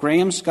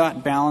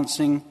 Graham-Scott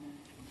balancing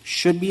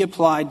should be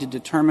applied to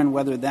determine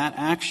whether that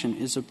action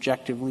is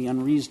objectively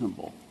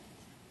unreasonable.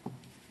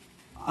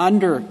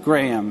 Under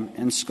Graham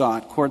and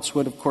Scott, courts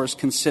would, of course,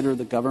 consider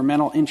the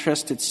governmental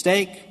interest at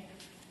stake,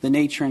 the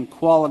nature and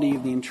quality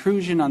of the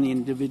intrusion on the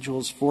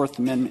individual's Fourth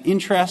Amendment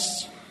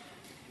interests,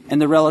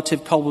 and the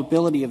relative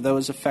culpability of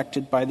those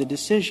affected by the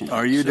decision.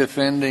 Are you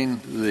defending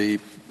the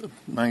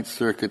Ninth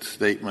Circuit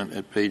statement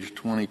at page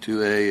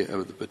 22A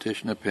of the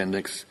petition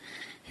appendix?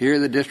 Here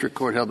the district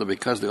court held that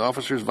because the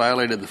officers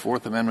violated the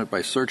Fourth Amendment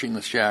by searching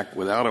the shack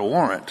without a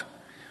warrant,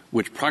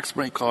 which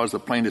proximately caused the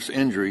plaintiff's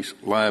injuries,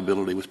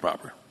 liability was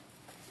proper.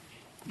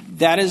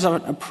 That is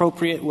an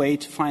appropriate way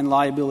to find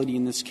liability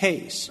in this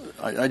case.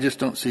 I just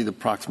don't see the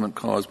proximate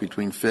cause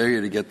between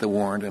failure to get the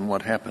warrant and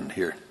what happened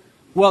here.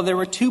 Well, there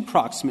were two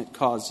proximate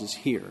causes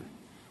here.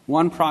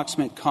 One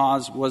proximate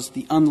cause was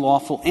the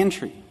unlawful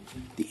entry.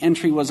 The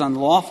entry was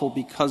unlawful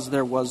because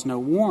there was no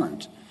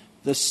warrant.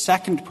 The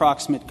second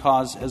proximate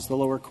cause, as the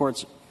lower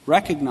courts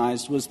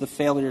recognized, was the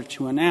failure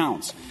to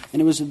announce.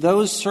 And it was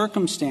those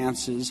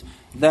circumstances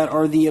that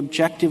are the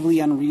objectively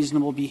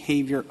unreasonable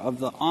behavior of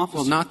the officer.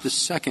 Well, not the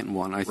second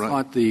one. I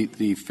thought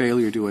the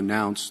failure to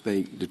announce,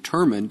 they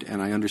determined,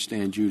 and I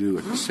understand you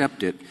to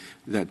accept it,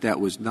 that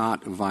was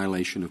not a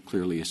violation of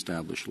clearly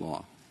established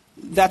law.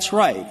 That's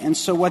right. And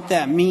so what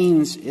that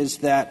means is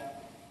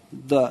that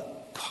the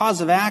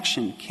cause of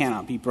action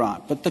cannot be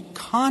brought, but the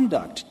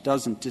conduct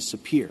doesn't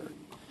disappear.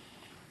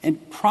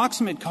 And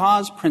proximate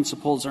cause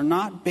principles are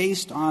not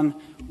based on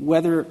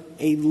whether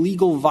a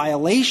legal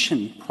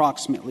violation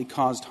proximately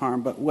caused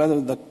harm, but whether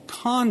the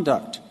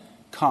conduct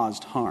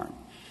caused harm.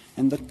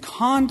 And the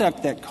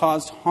conduct that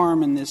caused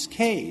harm in this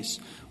case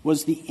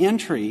was the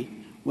entry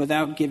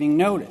without giving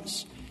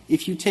notice.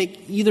 If you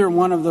take either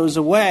one of those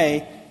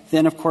away,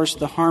 then, of course,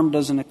 the harm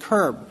doesn't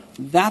occur.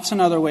 That's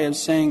another way of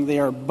saying they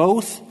are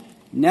both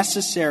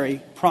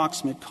necessary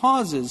proximate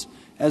causes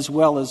as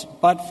well as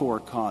but-for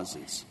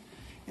causes.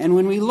 And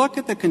when we look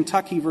at the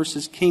Kentucky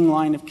versus King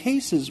line of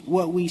cases,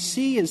 what we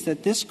see is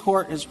that this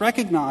Court has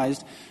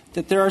recognized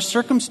that there are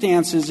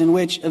circumstances in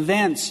which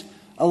events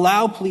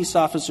allow police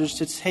officers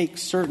to take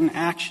certain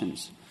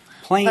actions.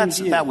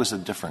 That was a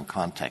different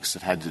context.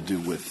 It had to do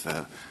with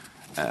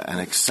an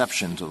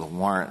exception to the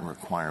warrant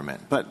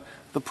requirement. But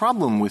the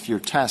problem with your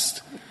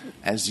test,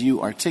 as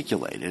you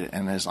articulated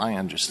and as I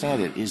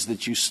understand it, is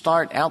that you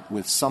start out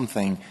with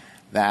something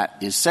that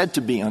is said to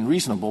be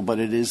unreasonable, but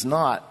it is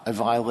not a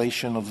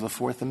violation of the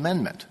Fourth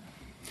Amendment.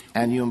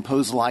 And you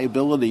impose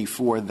liability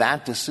for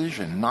that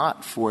decision,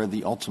 not for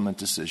the ultimate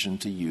decision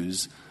to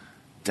use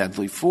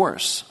deadly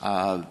force.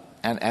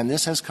 And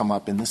this has come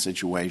up in the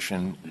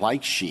situation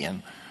like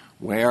Sheehan,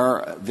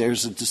 where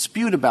there's a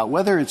dispute about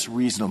whether it's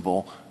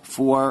reasonable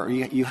for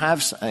you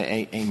have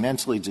a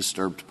mentally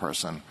disturbed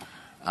person,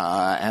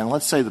 and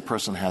let's say the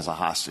person has a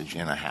hostage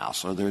in a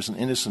house, or there's an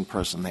innocent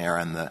person there,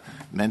 and the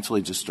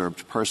mentally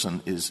disturbed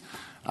person is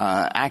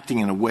acting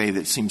in a way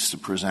that seems to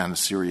present a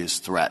serious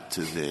threat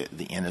to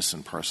the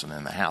innocent person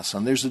in the house.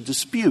 And there's a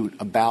dispute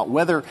about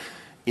whether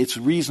it's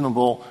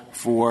reasonable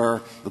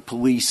for the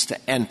police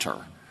to enter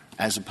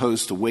as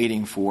opposed to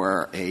waiting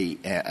for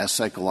a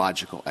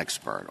psychological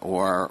expert,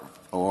 or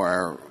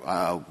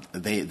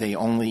they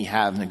only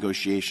have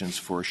negotiations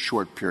for a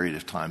short period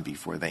of time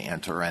before they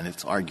enter, and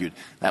it's argued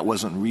that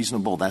wasn't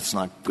reasonable, that's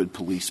not good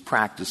police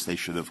practice, they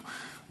should have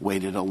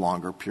waited a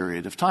longer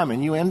period of time.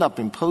 And you end up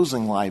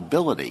imposing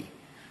liability.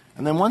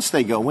 And then once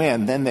they go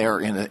in, then they're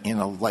in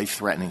a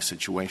life-threatening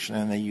situation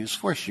and they use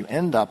force. You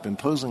end up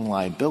imposing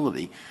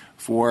liability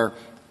for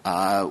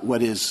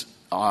what is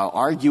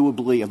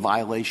arguably a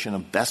violation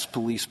of best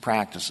police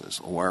practices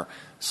or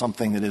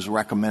something that is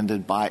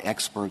recommended by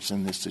experts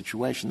in this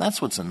situation.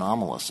 That's what's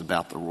anomalous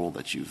about the rule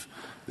that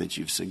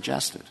you've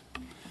suggested.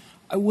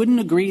 I wouldn't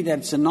agree that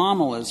it's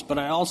anomalous, but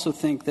I also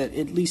think that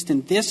at least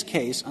in this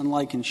case,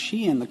 unlike in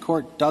Sheehan, the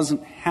Court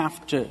doesn't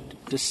have to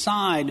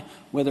decide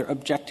whether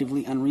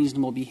objectively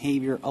unreasonable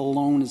behavior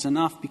alone is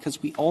enough,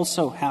 because we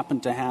also happen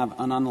to have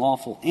an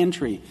unlawful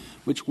entry,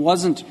 which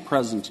wasn't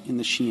present in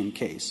the Sheehan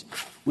case.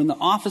 When the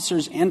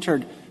officers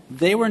entered,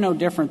 they were no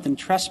different than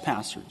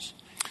trespassers.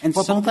 And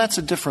well, that's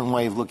a different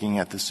way of looking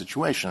at the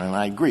situation, and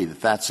I agree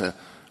that that's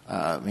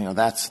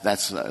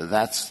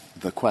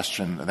the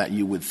question that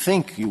you would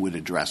think you would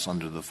address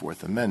under the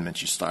Fourth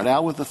Amendment. You start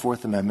out with the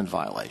Fourth Amendment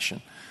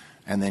violation,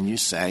 and then you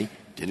say,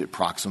 did it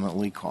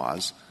proximately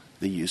cause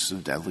the use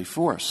of deadly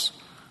force?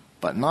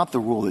 But not the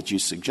rule that you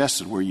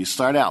suggested, where you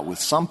start out with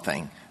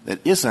something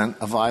that isn't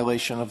a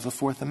violation of the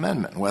Fourth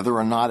Amendment, whether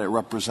or not it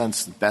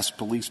represents the best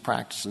police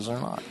practices or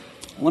not.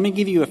 Let me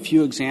give you a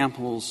few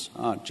examples,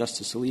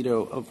 Justice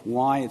Alito, of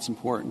why it's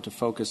important to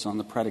focus on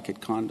the predicate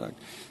conduct.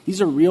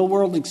 These are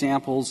real-world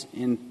examples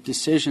in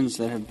decisions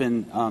that have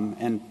been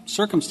and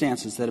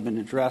circumstances that have been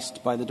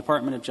addressed by the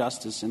Department of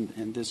Justice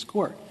and this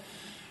Court.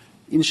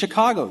 In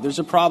Chicago, there's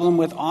a problem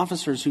with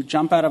officers who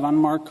jump out of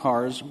unmarked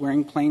cars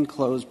wearing plain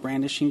clothes,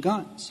 brandishing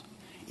guns.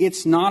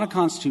 It's not a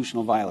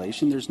constitutional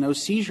violation. There's no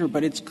seizure,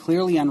 but it's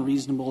clearly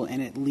unreasonable, and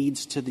it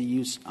leads to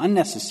the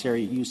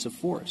unnecessary use of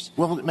force.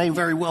 Well, it may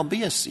very well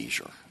be a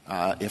seizure.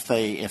 If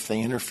they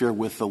interfere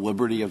with the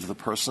liberty of the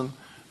person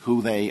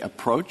who they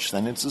approach,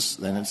 then it's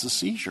a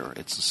seizure.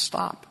 It's a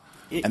stop.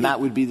 And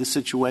that would be the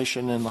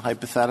situation in the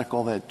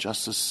hypothetical that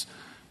Justice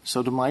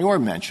Sotomayor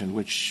mentioned,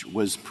 which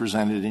was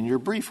presented in your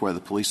brief, where the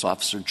police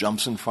officer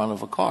jumps in front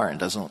of a car and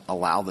doesn't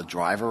allow the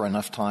driver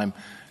enough time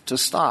to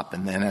stop.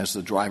 And then as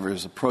the driver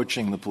is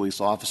approaching the police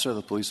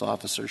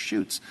officer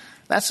shoots.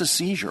 That's a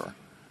seizure.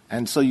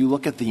 And so you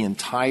look at the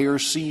entire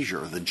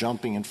seizure, the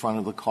jumping in front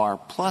of the car,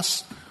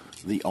 plus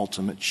the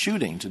ultimate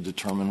shooting to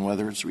determine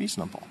whether it's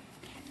reasonable.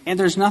 And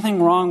there's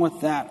nothing wrong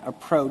with that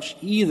approach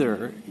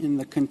either. In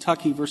the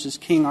Kentucky versus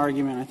King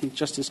argument, I think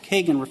Justice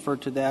Kagan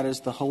referred to that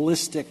as the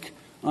holistic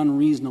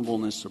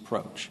unreasonableness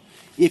approach.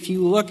 If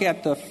you look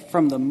at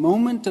from the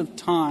moment of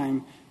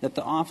time that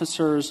the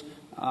officers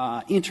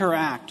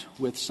interact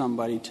with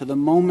somebody to the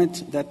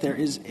moment that there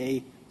is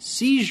a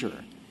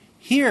seizure,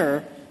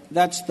 here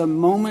that's the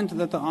moment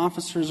that the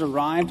officers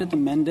arrived at the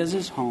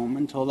Mendez's home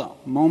until the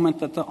moment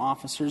that the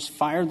officers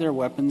fired their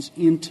weapons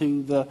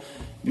into the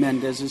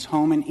Mendez's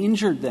home and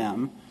injured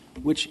them,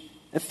 which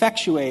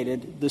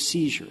effectuated the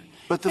seizure.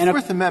 But the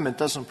Fourth Amendment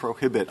doesn't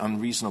prohibit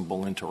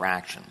unreasonable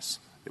interactions.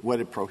 What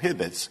it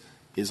prohibits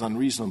is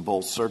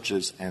unreasonable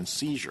searches and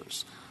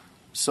seizures.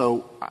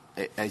 So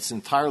it's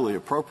entirely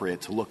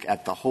appropriate to look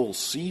at the whole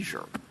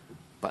seizure,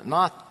 but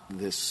not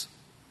this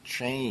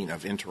chain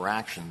of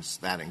interactions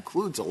that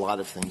includes a lot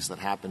of things that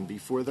happen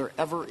before there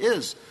ever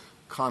is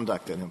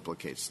conduct that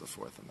implicates the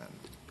Fourth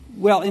Amendment.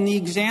 Well, in the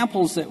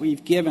examples that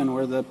we've given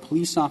where the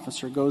police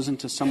officer goes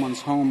into someone's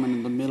home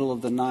in the middle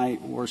of the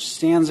night or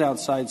stands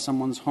outside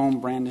someone's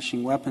home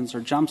brandishing weapons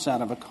or jumps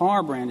out of a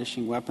car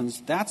brandishing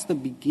weapons, that's the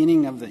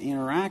beginning of the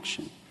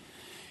interaction.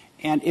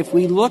 And if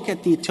we look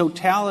at the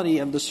totality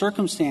of the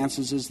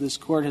circumstances, as this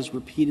Court has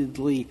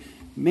repeatedly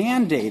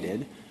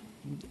mandated,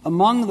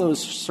 among those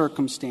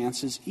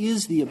circumstances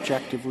is the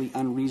objectively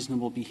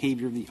unreasonable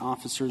behavior of the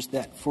officers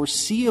that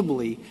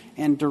foreseeably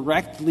and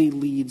directly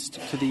leads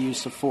to the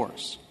use of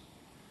force.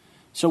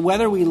 So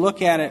whether we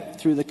look at it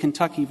through the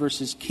Kentucky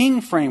versus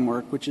King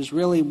framework, which is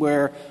really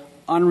where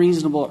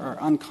unreasonable or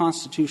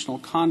unconstitutional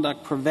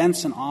conduct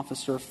prevents an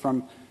officer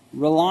from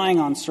relying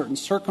on certain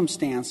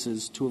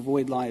circumstances to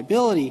avoid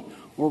liability,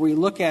 or we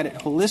look at it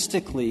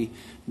holistically,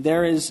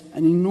 there is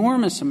an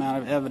enormous amount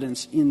of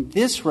evidence in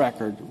this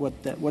record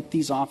what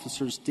these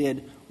officers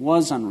did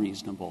was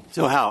unreasonable.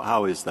 So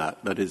how is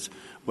that? That is,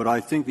 what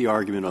I think the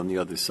argument on the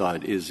other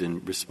side is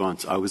in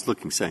response, I was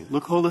saying,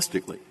 look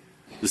holistically.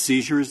 The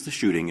seizure is the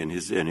shooting and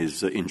his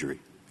injury.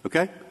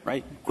 Okay?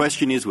 Right.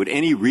 Question is, would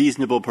any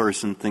reasonable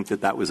person think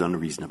that that was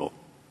unreasonable?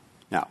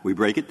 Now, we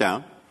break it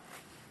down.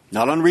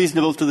 Not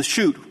unreasonable to the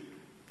shoot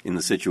in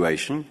the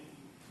situation.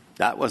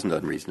 That wasn't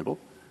unreasonable.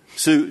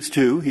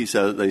 Two,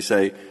 they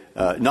say,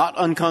 not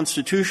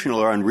unconstitutional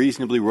or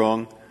unreasonably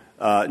wrong,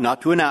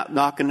 not to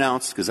knock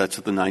announced, because that's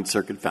what the Ninth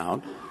Circuit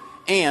found,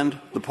 and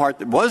the part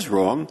that was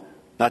wrong,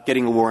 not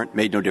getting a warrant,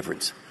 made no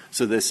difference.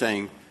 So they're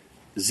saying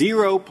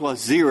 0 plus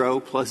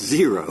 0 plus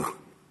 0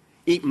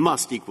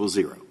 must equal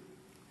 0.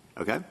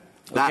 Okay?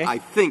 That, I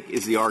think,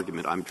 is the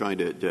argument I'm trying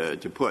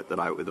to put that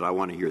I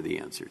want to hear the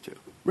answer to.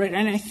 Right.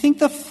 And I think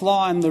the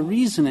flaw in the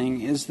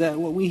reasoning is that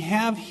what we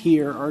have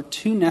here are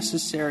two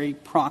necessary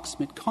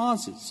proximate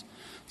causes.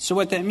 So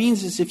what that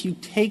means is if you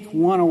take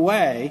one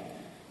away,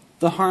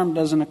 the harm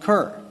doesn't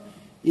occur.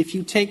 If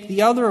you take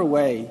the other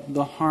away,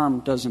 the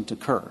harm doesn't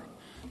occur.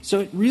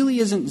 So it really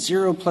isn't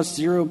 0 plus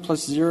 0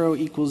 plus 0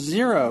 equals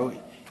 0.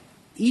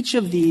 Each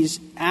of these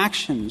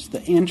actions,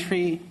 the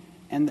entry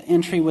and the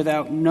entry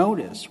without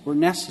notice, were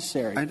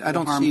necessary. I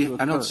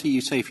don't see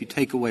you say if you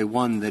take away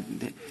one that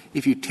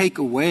if you take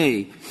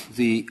away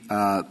the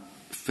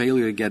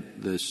failure to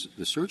get the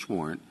search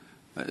warrant,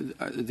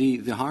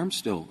 the harm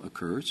still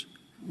occurs.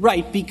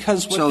 Right,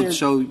 because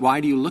so why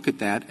do you look at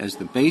that as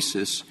the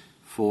basis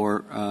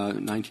for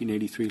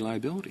 1983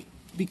 liability?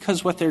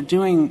 Because what they're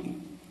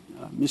doing,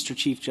 Mr.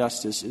 Chief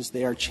Justice, is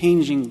they are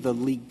changing the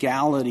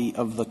legality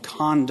of the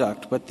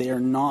conduct, but they are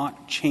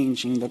not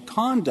changing the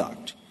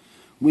conduct.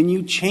 When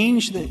you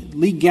change the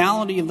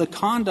legality of the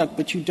conduct,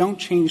 but you don't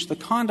change the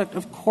conduct,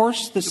 of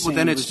course the same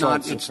then it's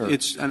results not.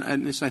 occur.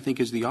 And this, I think,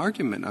 is the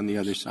argument on the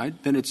other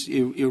side. Then it's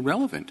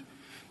irrelevant.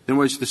 In other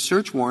words, the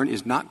search warrant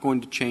is not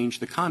going to change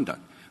the conduct.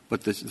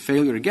 But the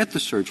failure to get the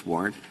search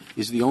warrant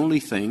is the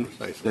only thing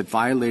that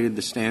violated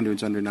the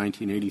standards under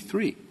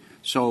 1983.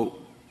 So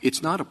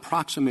it's not a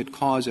proximate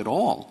cause at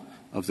all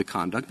of the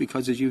conduct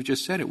because, as you've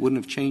just said, it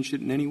wouldn't have changed it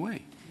in any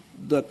way.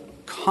 The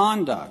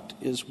conduct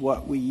is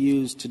what we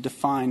use to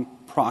define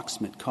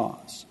proximate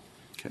cause.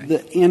 Okay.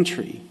 The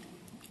entry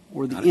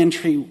or the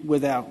entry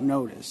without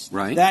notice.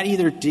 Right. That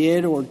either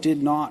did or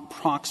did not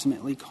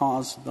proximately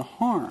cause the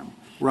harm.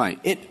 Right.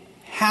 It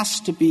has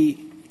to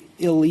be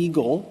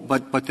illegal.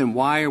 But then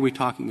why are we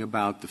talking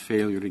about the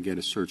failure to get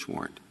a search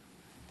warrant?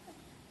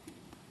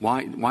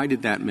 Why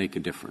did that make a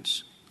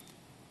difference?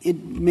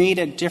 It made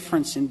a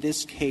difference in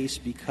this case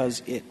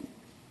because it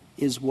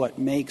is what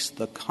makes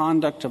the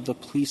conduct of the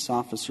police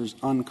officers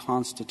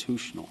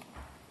unconstitutional.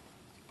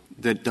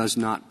 That does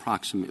not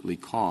proximately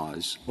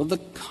cause. Well, the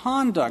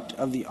conduct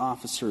of the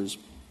officers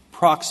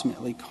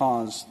proximately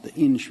caused the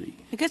injury.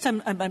 I guess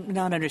I'm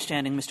not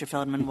understanding, Mr.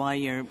 Feldman, why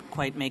you're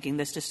quite making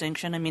this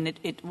distinction. I mean,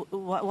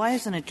 why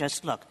isn't it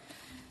just, look,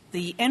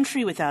 the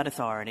entry without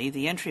authority,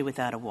 the entry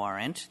without a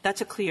warrant,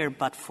 that's a clear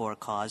but-for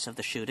cause of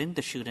the shooting.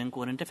 The shooting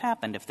wouldn't have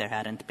happened if there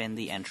hadn't been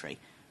the entry,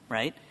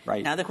 right?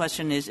 Right. Now the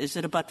question is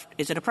it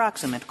a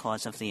proximate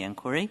cause of the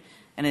inquiry?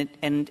 And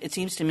it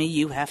seems to me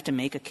you have to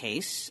make a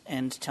case,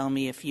 and tell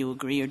me if you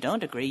agree or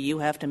don't agree, you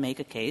have to make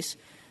a case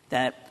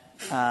that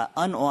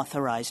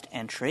unauthorized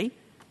entry,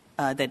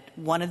 that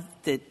one of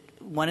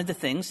the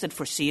things that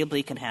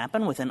foreseeably can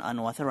happen with an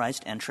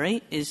unauthorized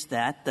entry is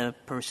that the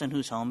person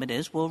whose home it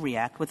is will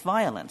react with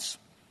violence.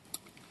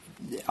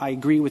 I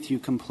agree with you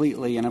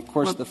completely. And, of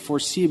course, the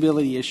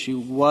foreseeability issue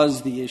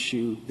was the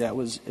issue that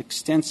was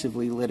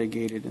extensively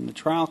litigated in the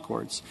trial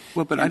courts.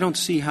 Well, but I don't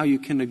see how you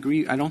can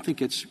agree. I don't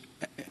think it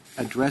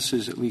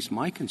addresses at least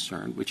my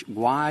concern, which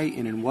why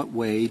and in what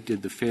way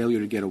did the failure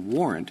to get a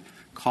warrant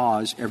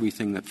cause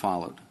everything that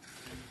followed?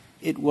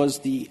 It was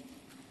the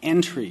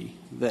entry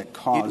that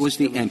caused. It was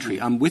the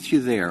entry. I'm with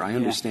you there. I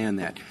understand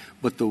that.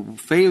 But the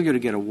failure to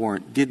get a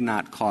warrant did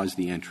not cause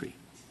the entry.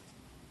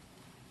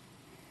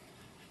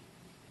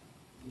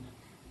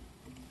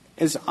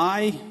 As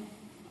I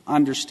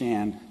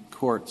understand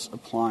courts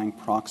applying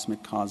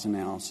proximate cause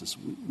analysis,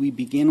 we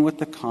begin with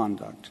the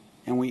conduct,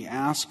 and we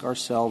ask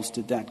ourselves,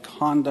 did that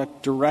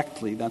conduct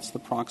directly, that's the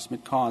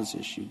proximate cause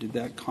issue, did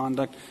that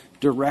conduct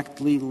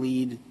directly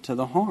lead to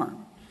the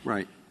harm?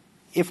 Right.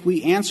 If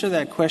we answer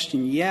that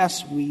question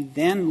yes, we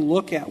then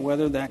look at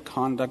whether that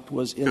conduct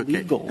was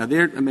illegal. Okay. Now,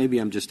 there, maybe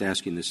I'm just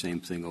asking the same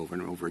thing over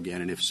and over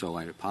again, and if so,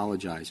 I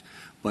apologize.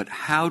 But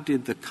how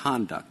did the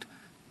conduct,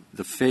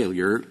 the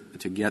failure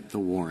to get the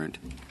warrant,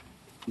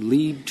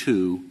 lead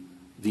to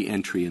the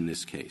entry in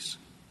this case?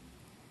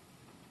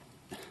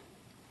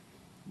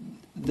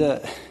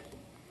 The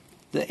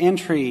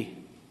entry,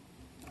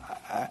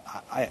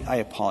 I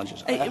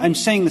apologize. I'm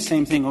saying the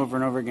same thing over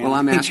and over again. Well,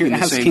 I'm asking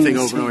the same thing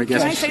over and over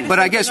again. But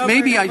I guess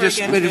maybe I just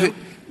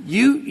 –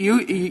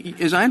 you,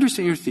 as I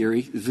understand your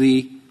theory,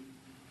 the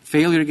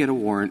failure to get a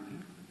warrant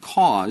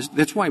caused –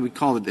 that's why we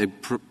call it a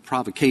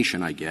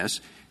provocation, I guess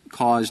 –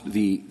 caused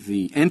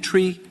the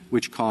entry,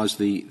 which caused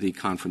the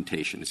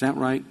confrontation. Is that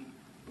right?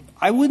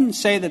 I wouldn't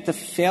say that the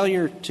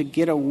failure to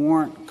get a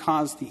warrant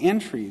caused the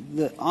entry.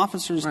 The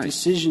officer's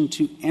decision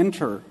to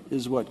enter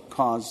is what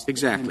caused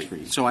the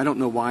entry. So I don't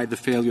know why the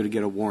failure to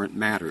get a warrant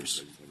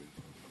matters.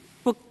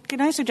 Well,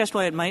 can I suggest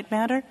why it might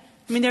matter?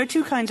 I mean, there are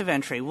two kinds of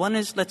entry. One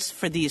is,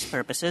 for these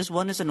purposes,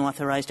 one is an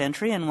authorized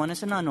entry and one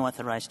is an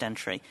unauthorized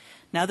entry.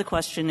 Now the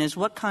question is,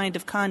 what kind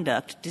of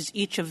conduct does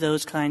each of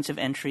those kinds of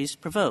entries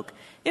provoke?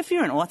 If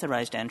you're an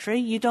authorized entry,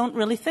 you don't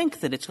really think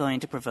that it's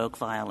going to provoke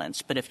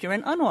violence. But if you're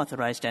an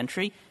unauthorized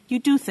entry, you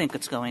do think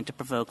it's going to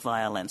provoke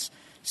violence.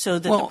 So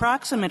that the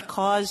proximate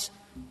cause,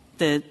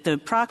 the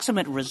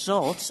proximate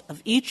results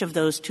of each of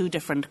those two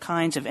different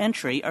kinds of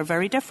entry are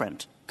very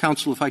different.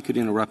 Counsel, if I could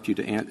interrupt you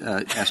to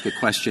ask a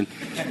question.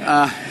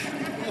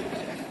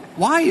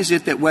 Why is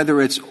it that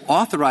whether it's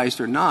authorized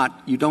or not,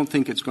 you don't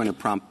think it's going to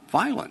prompt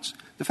violence?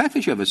 The fact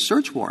that you have a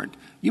search warrant,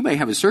 you may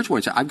have a search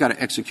warrant and say, I've got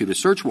to execute a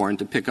search warrant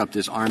to pick up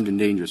this armed and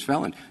dangerous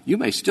felon. You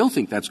may still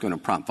think that's going to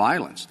prompt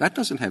violence. That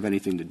doesn't have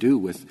anything to do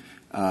with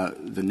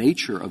the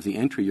nature of the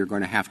entry you're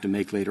going to have to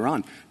make later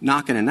on.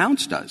 Knock and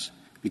announce does,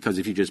 because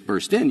if you just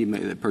burst in,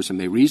 the person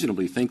may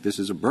reasonably think this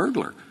is a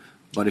burglar.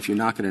 But if you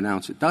knock and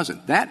announce, it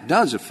doesn't. That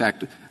does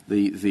affect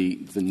the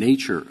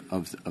nature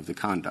of the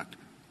conduct.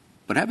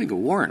 But having a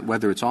warrant,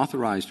 whether it's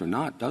authorized or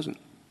not, doesn't.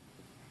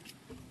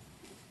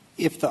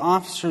 If the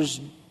officers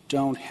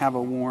don't have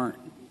a warrant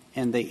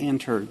and they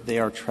enter, they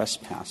are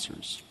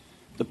trespassers.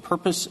 The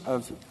purpose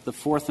of the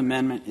Fourth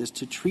Amendment is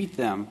to treat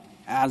them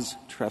as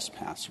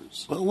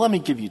trespassers. Well, let me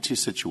give you two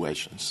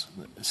situations.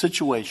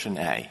 Situation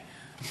A,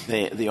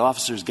 the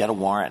officers get a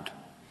warrant.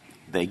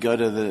 They go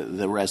to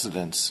the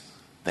residence.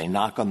 They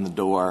knock on the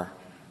door.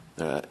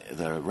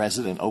 The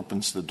resident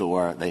opens the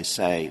door. They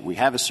say, we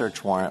have a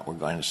search warrant. We're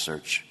going to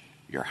search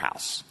your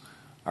house.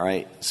 All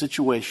right?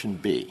 Situation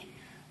B,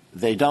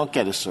 they don't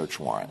get a search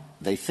warrant.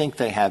 They think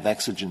they have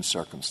exigent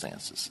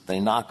circumstances. They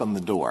knock on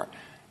the door.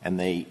 And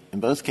they,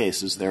 in both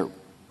cases, they're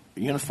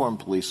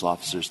uniformed police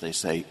officers. They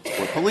say,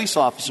 we're police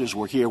officers.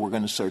 We're here. We're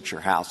going to search your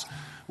house.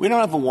 We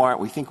don't have a warrant.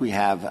 We think we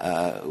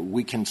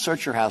can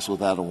search your house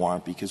without a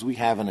warrant because we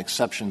have an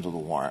exception to the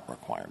warrant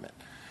requirement.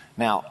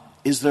 Now,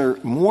 is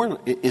it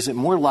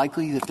more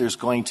likely that there's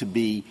going to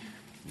be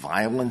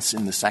violence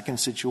in the second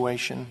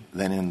situation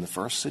than in the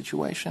first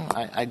situation?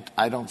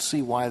 I don't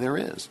see why there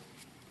is.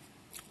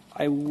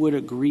 I would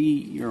agree,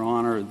 Your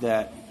Honor,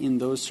 that in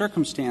those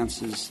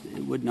circumstances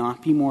it would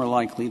not be more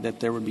likely that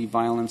there would be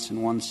violence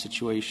in one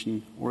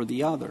situation or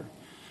the other.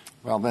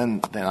 Well,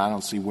 then I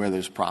don't see where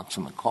there's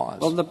proximate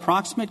cause. Well, the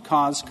proximate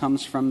cause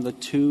comes from the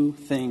two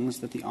things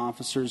that the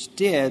officers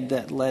did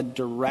that led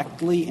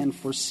directly and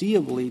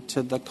foreseeably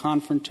to the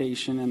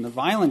confrontation and the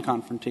violent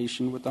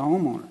confrontation with the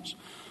homeowners.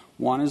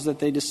 One is that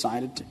they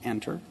decided to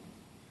enter,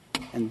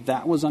 and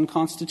that was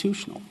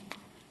unconstitutional.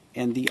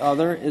 And the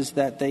other is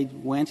that they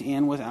went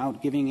in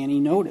without giving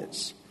any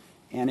notice.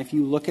 And if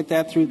you look at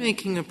that through — You're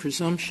making a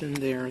presumption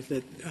there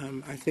that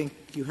I think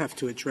you have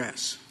to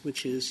address,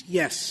 which is,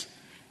 yes,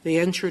 they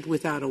entered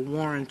without a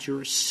warrant,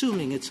 you're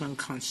assuming it's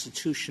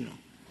unconstitutional.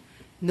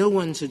 No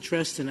one's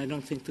addressed, and I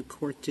don't think the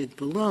court did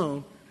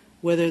below,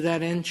 whether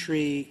that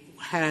entry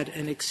had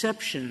an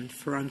exception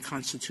for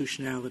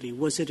unconstitutionality.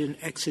 Was it an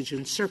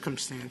exigent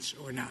circumstance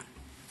or not?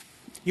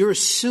 You're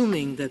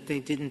assuming that they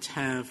didn't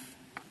have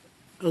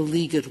a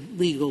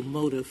legal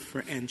motive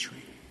for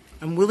entry.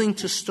 I'm willing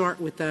to start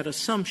with that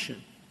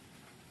assumption,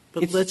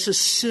 but let's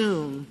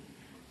assume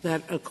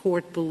that a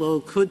court below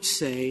could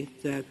say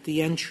that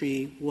the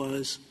entry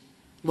was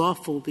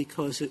lawful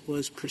because it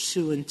was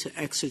pursuant to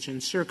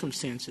exigent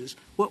circumstances.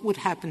 What would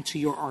happen to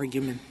your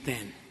argument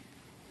then?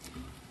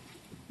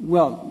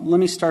 Well,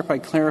 let me start by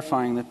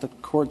clarifying that the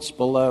courts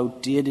below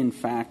did, in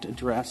fact,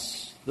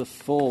 address the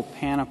full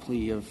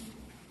panoply of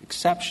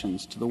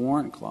exceptions to the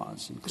warrant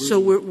clause. So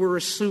we're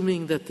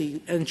assuming that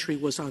the entry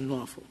was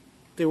unlawful.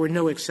 There were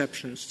no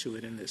exceptions to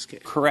it in this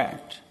case.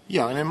 Correct.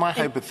 Yeah, and in my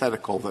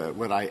hypothetical,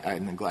 what I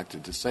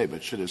neglected to say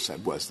but should have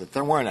said was that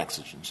there weren't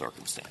exigent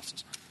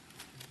circumstances.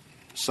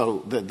 So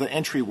the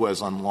entry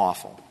was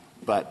unlawful,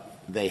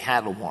 but they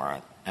had a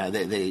warrant.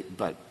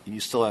 But you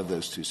still have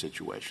those two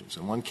situations.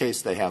 In one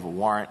case, they have a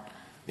warrant.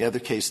 The other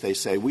case, they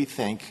say, we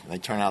think, and they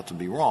turn out to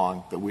be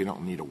wrong, that we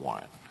don't need a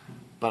warrant.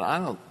 But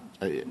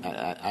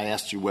I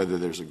asked you whether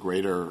there's a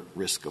greater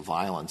risk of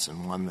violence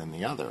in one than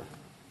the other.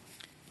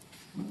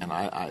 And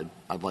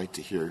I'd like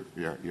to hear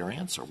your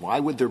answer. Why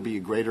would there be a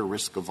greater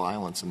risk of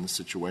violence in the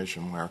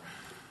situation where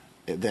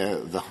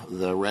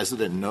the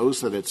resident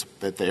knows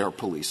that they are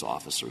police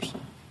officers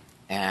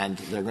and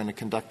they're going to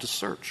conduct a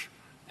search,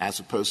 as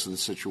opposed to the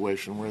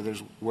situation where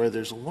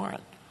there's a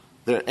warrant?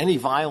 Any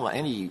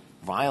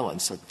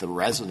violence that the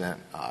resident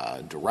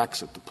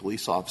directs at the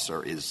police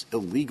officer is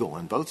illegal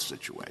in both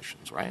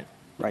situations, right?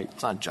 Right.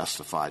 It's not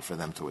justified for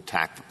them to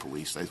attack the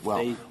police. I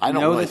don't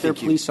know really that they're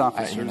police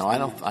officers.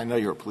 I know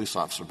you're a police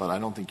officer, but I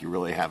don't think you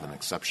really have an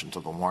exception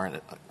to the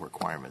warrant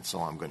requirement, so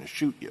I'm going to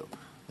shoot you.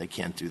 They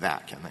can't do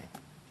that, can they?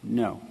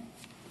 No.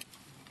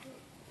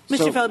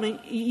 Mr. Feldman,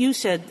 you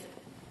said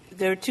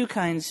there are two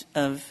kinds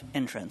of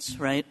entrance,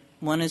 right?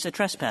 One is a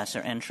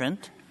trespasser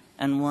entrant,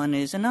 and one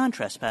is a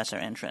non-trespasser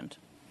entrant.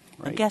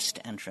 Right. A guest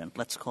entrant,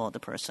 let's call the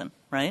person,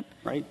 right?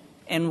 Right.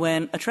 And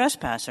when a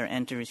trespasser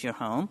enters your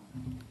home,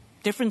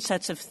 different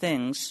sets of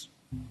things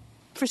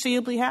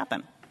foreseeably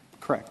happen.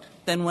 Correct.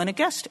 Than when a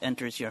guest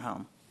enters your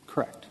home.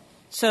 Correct.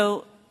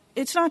 So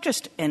it's not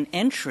just an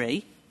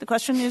entry. The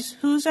question is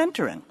who's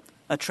entering,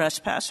 a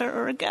trespasser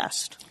or a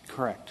guest?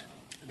 Correct.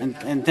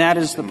 And that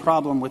is the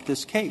problem with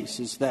this case,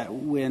 is that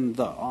when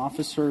the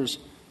officers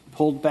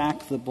pulled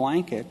back the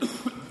blanket,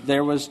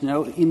 there was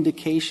no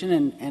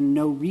indication and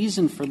no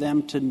reason for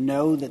them to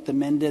know that the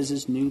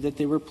Mendezes knew that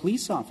they were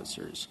police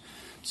officers.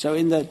 So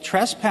in the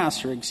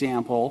trespasser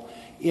example,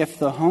 if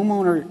the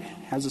homeowner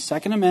has a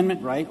Second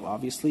Amendment right,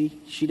 obviously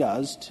she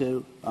does,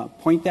 to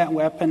point that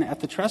weapon at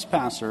the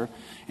trespasser,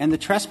 and the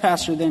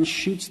trespasser then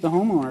shoots the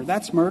homeowner,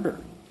 that's murder.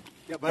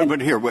 Yeah,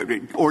 but here,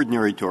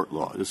 ordinary tort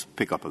law, just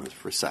pick up on this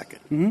for a second.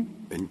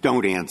 Mm-hmm. And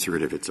don't answer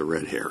it if it's a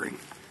red herring.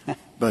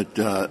 But,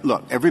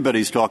 look,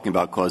 everybody's talking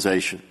about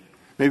causation.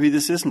 Maybe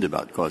this isn't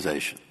about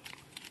causation.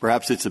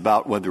 Perhaps it's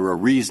about whether a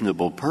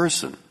reasonable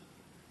person,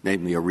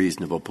 namely a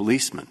reasonable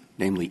policeman,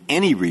 namely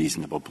any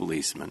reasonable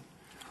policeman,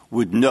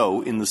 would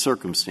know in the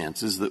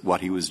circumstances that what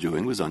he was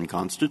doing was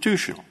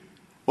unconstitutional.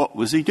 What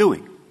was he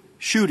doing?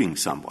 Shooting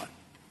someone.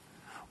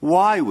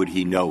 Why would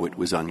he know it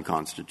was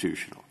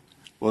unconstitutional?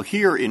 Well,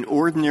 here in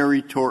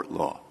ordinary tort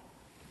law,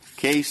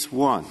 case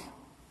 1,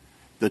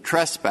 the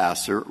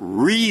trespasser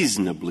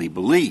reasonably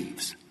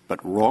believes, but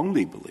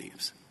wrongly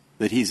believes,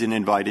 that he's an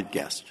invited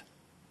guest.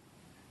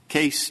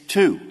 Case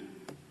 2,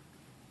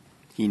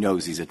 he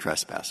knows he's a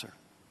trespasser.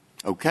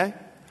 Okay?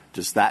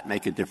 Does that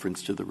make a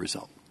difference to the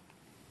result?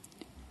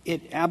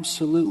 It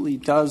absolutely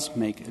does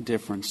make a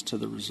difference to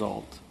the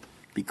result.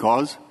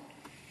 Because?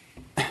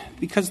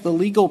 Because the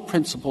legal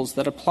principles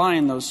that apply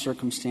in those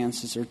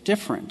circumstances are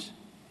different.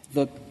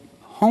 The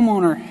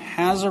homeowner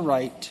has a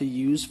right to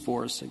use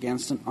force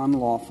against an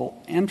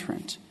unlawful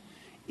entrant.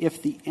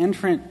 If the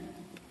entrant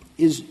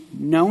is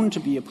known to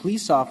be a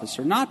police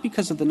officer, not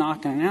because of the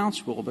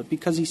knock-and-announce rule, but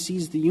because he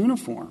sees the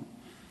uniform,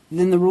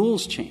 then the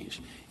rules change.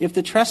 If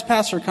the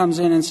trespasser comes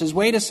in and says,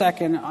 wait a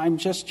second, I'm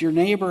just your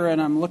neighbor and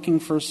I'm looking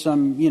for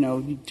some,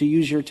 to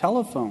use your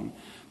telephone,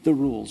 the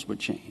rules would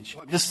change.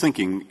 I'm just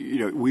thinking,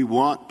 we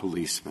want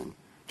policemen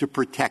to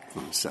protect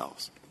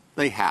themselves.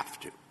 They have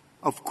to.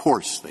 Of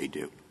course they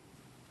do.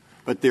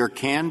 But there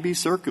can be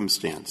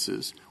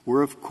circumstances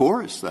where, of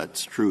course,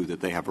 that's true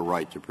that they have a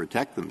right to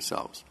protect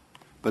themselves.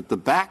 But the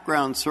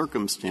background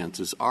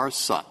circumstances are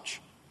such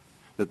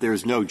that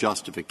there's no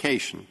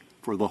justification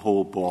for the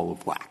whole ball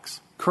of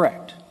wax.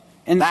 Correct.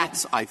 And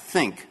that's, I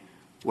think,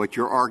 what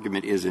your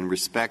argument is in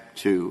respect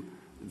to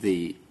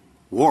the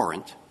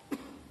warrant.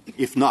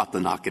 If not the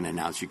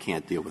knock-and-announce, you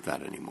can't deal with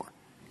that anymore.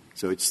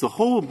 So it's the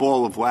whole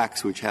ball of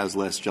wax which has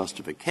less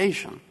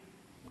justification.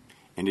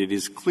 And it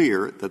is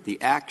clear that the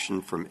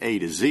action from A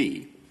to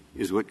Z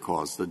is what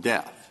caused the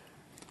death.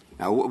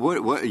 Now,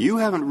 what you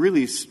haven't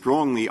really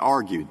strongly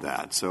argued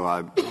that, so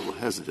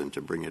little hesitant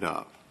to bring it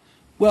up.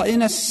 Well,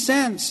 in a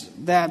sense,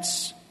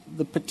 that's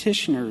the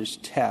petitioner's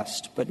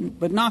test,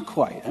 but not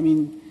quite. I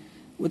mean,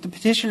 what the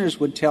petitioners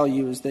would tell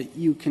you is that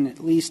you can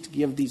at least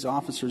give these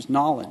officers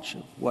knowledge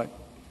of what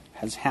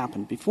has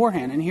happened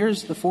beforehand. And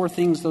here's the four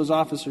things those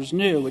officers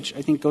knew, which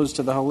I think goes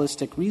to the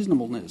holistic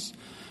reasonableness.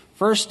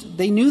 First,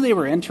 they knew they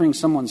were entering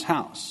someone's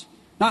house,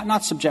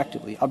 not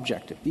subjectively,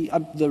 objective.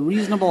 The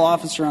reasonable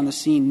officer on the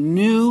scene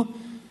knew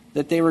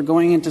that they were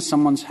going into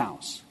someone's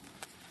house.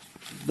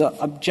 The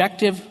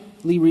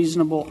objectively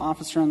reasonable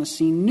officer on the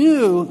scene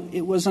knew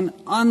it was an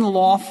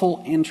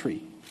unlawful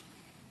entry.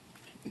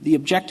 The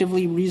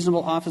objectively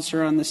reasonable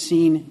officer on the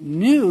scene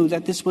knew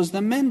that this was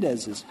the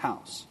Mendez's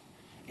house.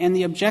 And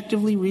the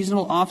objectively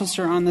reasonable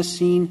officer on the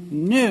scene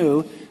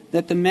knew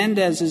that the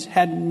Mendezes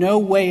had no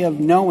way of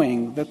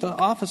knowing that the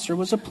officer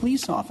was a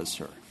police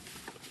officer.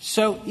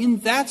 So in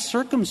that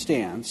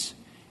circumstance,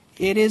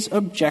 it is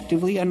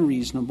objectively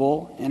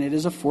unreasonable and it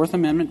is a Fourth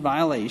Amendment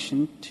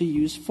violation to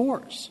use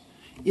force.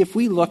 If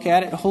we look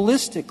at it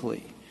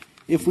holistically,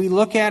 if we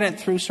look at it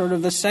through sort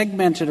of the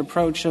segmented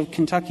approach of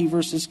Kentucky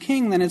versus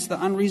King, then it's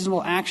the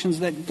unreasonable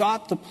actions that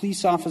got the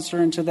police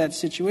officer into that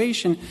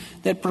situation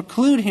that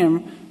preclude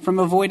him from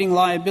avoiding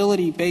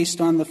liability based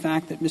on the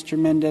fact that Mr.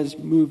 Mendez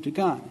moved a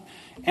gun.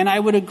 And I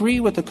would agree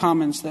with the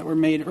comments that were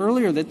made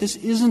earlier that this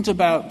isn't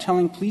about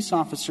telling police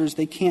officers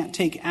they can't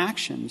take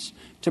actions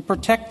to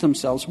protect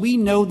themselves. We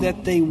know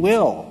that they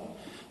will.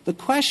 The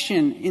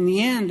question in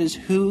the end is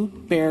who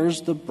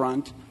bears the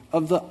brunt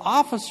of the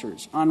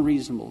officer's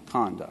unreasonable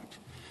conduct.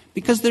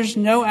 Because there's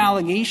no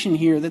allegation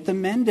here that the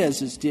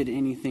Mendezes did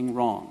anything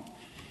wrong.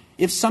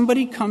 If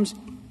somebody comes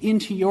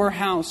into your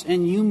house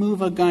and you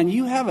move a gun,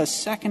 you have a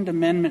Second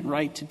Amendment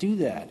right to do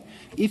that.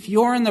 If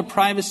you're in the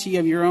privacy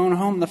of your own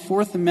home, the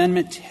Fourth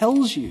Amendment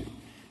tells you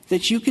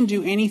that you can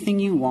do anything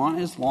you want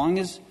as long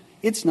as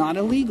it's not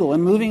illegal.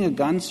 And moving a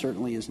gun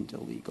certainly isn't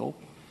illegal.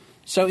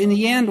 So in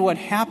the end, what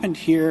happened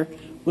here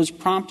was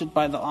prompted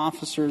by the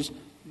officers,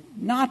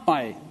 not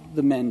by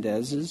the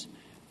Mendezes.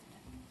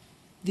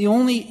 The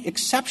only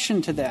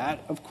exception to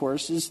that, of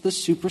course, is the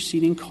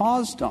superseding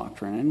cause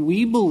doctrine. And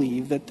we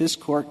believe that this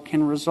Court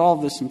can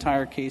resolve this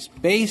entire case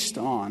based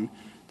on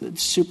the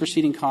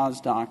superseding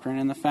cause doctrine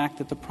and the fact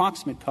that the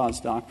proximate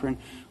cause doctrine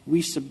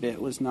we submit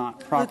was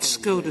not properly. Let's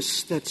go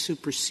to that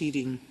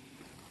superseding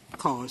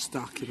cause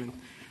document.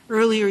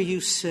 Earlier you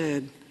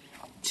said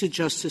to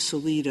Justice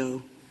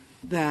Alito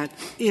that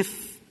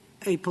if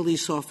a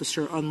police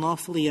officer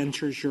unlawfully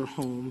enters your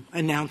home,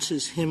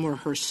 announces him or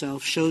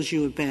herself, shows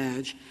you a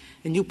badge,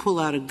 and you pull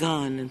out a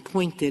gun and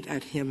point it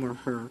at him or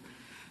her,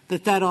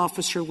 that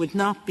officer would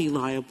not be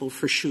liable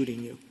for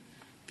shooting you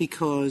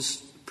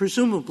because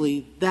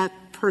presumably that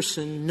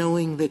person,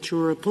 knowing that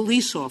you're a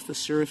police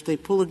officer, if they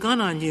pull a gun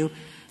on you,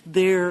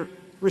 they're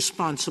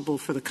responsible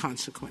for the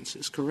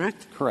consequences,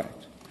 correct?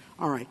 Correct.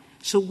 All right.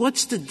 So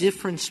what's the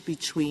difference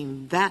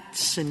between that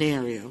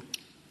scenario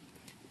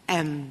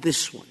and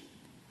this one?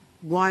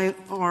 Why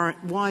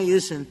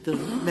isn't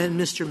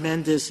Mr.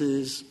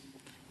 Mendez's –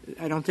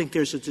 I don't think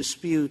there's a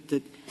dispute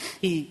that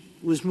he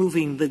was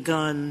moving the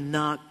gun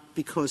not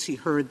because he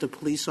heard the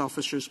police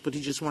officers, but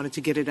he just wanted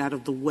to get it out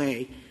of the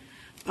way,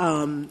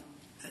 that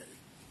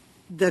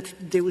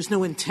there was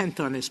no intent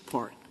on his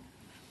part.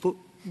 But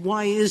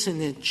why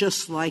isn't it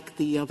just like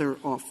the other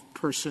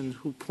person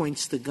who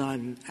points the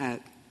gun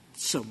at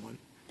someone?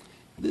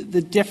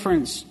 The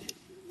difference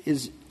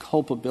is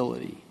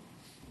culpability.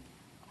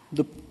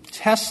 The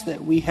test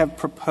that we have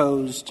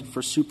proposed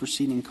for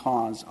superseding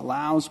cause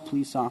allows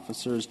police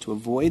officers to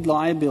avoid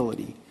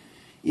liability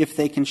if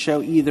they can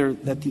show either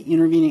that the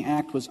intervening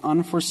act was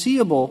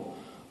unforeseeable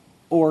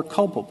or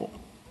culpable.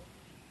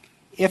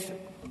 If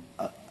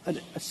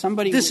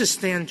somebody — This is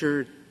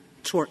standard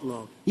tort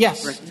law.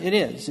 Yes, correct? It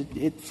is.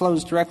 It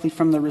flows directly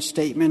from the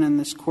restatement, and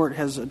this Court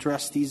has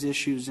addressed these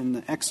issues in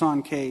the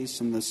Exxon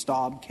case and the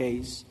Staub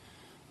case.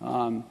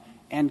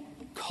 And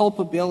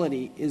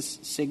culpability is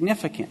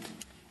significant.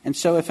 And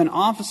so if an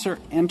officer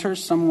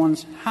enters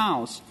someone's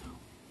house,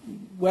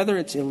 whether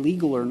it's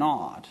illegal or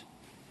not,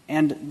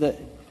 and the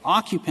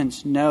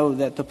occupants know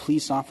that the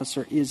police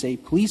officer is a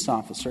police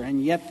officer,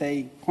 and yet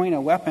they point a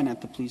weapon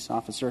at the police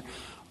officer,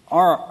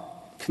 our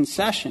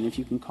concession, if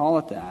you can call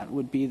it that,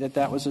 would be that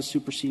that was a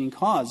superseding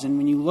cause. And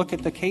when you look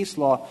at the case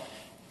law,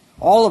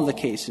 all of the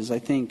cases, I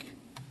think,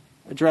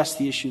 address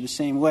the issue the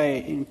same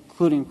way,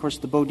 including, of course,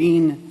 the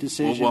Bodine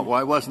decision. Well,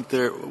 why wasn't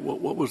there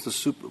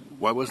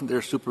why wasn't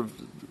there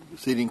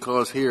superseding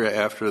cause here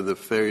after the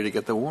failure to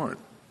get the warrant?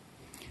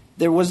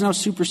 There was no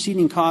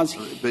superseding cause.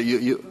 But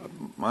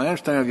my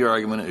understanding of your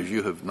argument is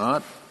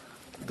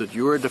that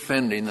you are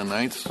defending the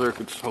Ninth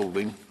Circuit's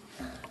holding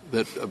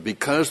that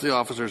because the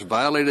officers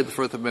violated the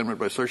Fourth Amendment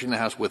by searching the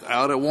house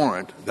without a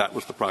warrant, that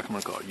was the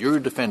proximate cause. You're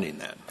defending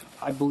that.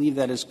 I believe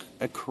that is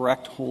a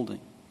correct holding.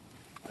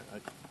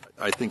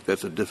 I think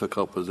that's a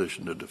difficult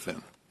position to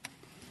defend.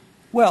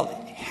 Well,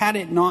 had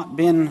it not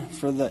been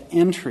for the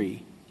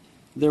entry,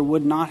 there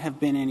would not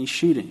have been any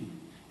shooting.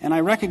 And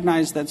I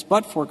recognize that's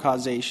but-for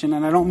causation,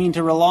 and I don't mean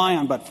to rely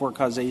on but-for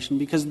causation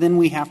because then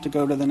we have to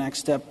go to the next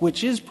step,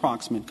 which is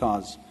proximate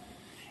cause.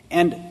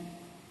 And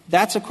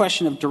that's a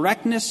question of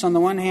directness on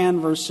the one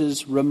hand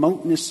versus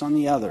remoteness on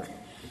the other.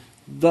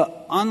 The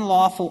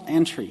unlawful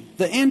entry,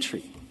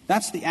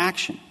 that's the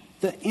action.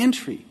 The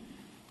entry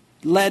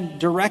led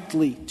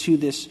directly to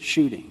this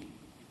shooting.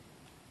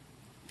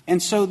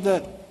 And so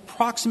the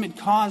proximate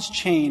cause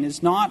chain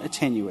is not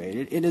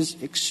attenuated. It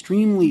is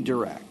extremely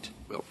direct.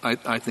 Well,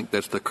 I think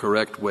that's the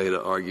correct way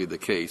to argue the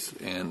case,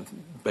 and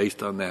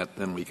based on that,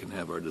 then we can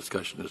have our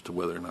discussion as to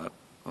whether or not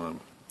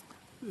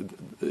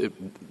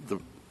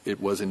it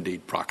was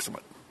indeed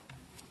proximate.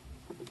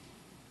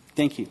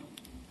 Thank you.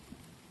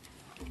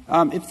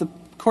 If the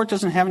Court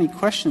doesn't have any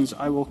questions,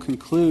 I will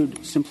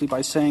conclude simply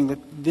by saying that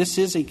this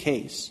is a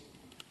case,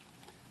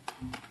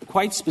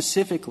 quite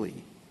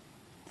specifically,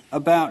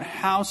 about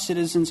how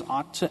citizens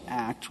ought to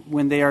act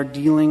when they are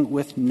dealing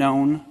with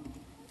known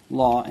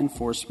law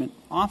enforcement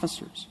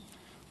officers.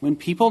 When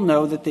people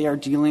know that they are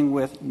dealing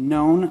with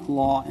known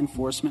law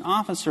enforcement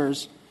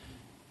officers,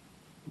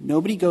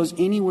 nobody goes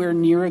anywhere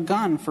near a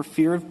gun for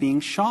fear of being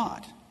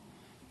shot.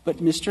 But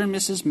Mr. and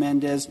Mrs.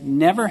 Mendez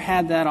never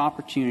had that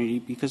opportunity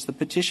because the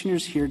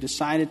petitioners here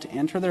decided to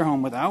enter their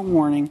home without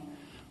warning,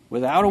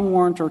 without a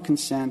warrant or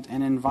consent,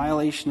 and in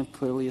violation of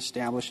clearly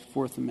established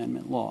Fourth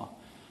Amendment law.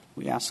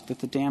 We ask that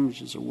the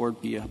damages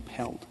award be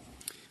upheld.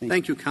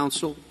 Thank you,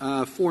 counsel.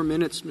 4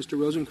 minutes, Mr.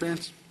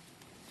 Rosenkranz.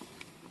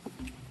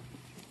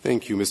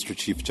 Thank you, Mr.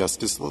 Chief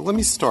Justice. Let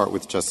me start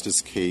with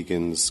Justice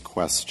Kagan's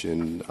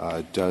question.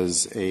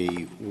 Does a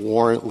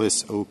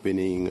warrantless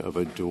opening of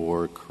a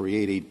door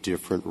create a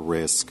different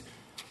risk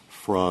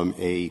from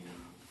a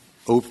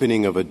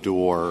opening of a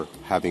door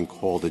having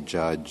called a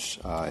judge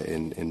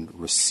and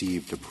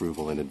received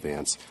approval in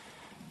advance?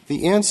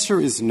 The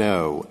answer is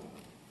no,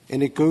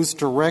 and it goes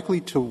directly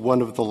to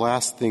one of the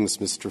last things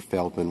Mr.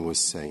 Feldman was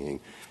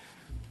saying.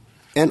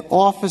 An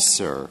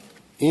officer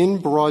in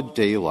broad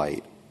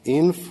daylight,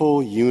 in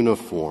full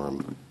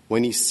uniform,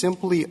 when he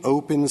simply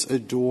opens a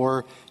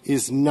door,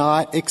 is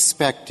not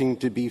expecting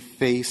to be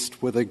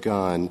faced with a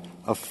gun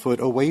a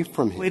foot away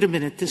from him. Wait a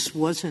minute. This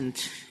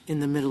wasn't in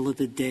the middle of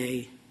the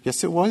day.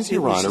 Yes, it was,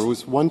 Your Honor. It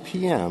was 1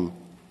 p.m.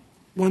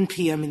 1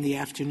 p.m. in the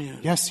afternoon.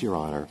 Yes, Your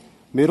Honor.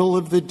 Middle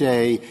of the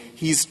day.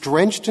 He's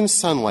drenched in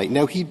sunlight.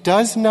 Now, he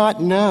does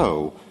not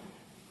know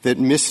that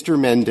Mr.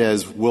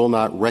 Mendez will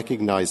not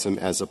recognize him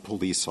as a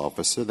police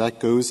officer. That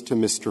goes to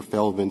Mr.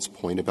 Feldman's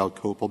point about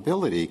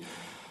culpability.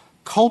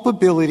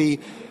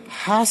 Culpability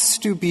has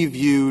to be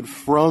viewed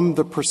from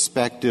the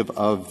perspective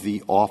of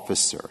the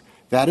officer.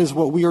 That is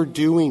what we are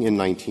doing in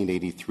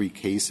 1983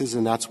 cases,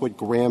 and that's what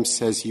Graham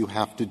says you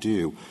have to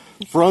do.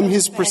 From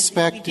his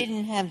perspective — We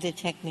didn't have the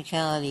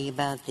technicality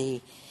about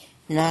the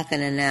knock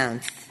and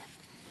announce.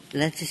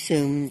 Let's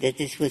assume that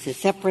this was a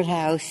separate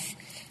house,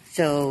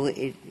 so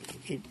it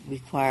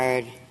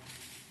required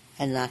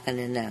a knock and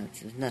announce.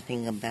 There's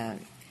nothing about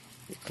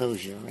the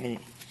closure or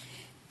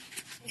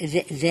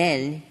anything.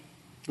 Then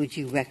would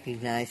you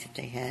recognize that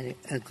they had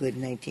a good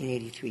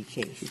 1983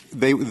 case?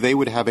 They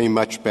would have a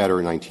much better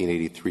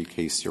 1983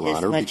 case, Your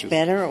Honor. Much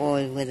better,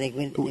 or would they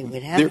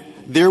would have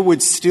There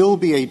would still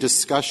be a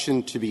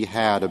discussion to be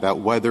had about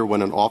whether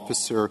when an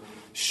officer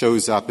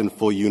shows up in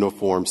full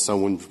uniform,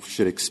 someone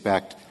should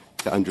expect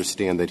to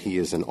understand that he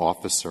is an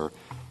officer.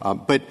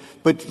 But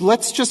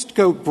let's just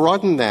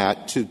broaden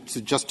that to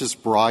Justice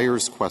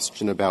Breyer's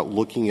question about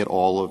looking at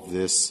all of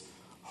this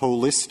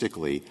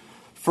holistically.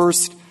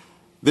 First,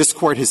 this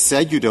Court has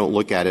said you don't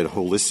look at it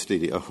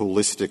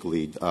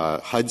holistically.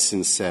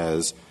 Hudson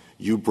says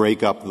you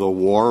break up the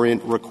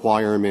warrant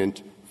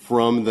requirement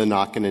from the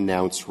knock and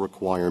announce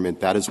requirement.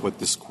 That is what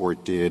this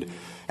Court did.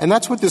 And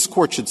that's what this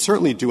Court should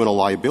certainly do in a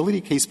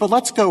liability case. But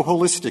let's go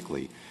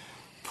holistically.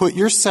 Put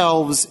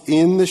yourselves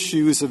in the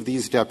shoes of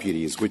these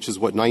deputies, which is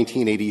what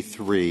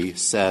 1983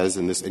 says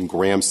and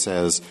Graham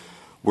says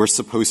we're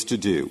supposed to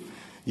do.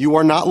 You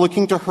are not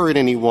looking to hurt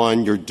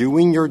anyone. You're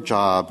doing your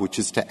job, which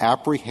is to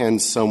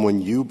apprehend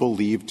someone you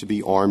believe to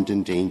be armed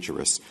and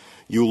dangerous.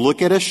 You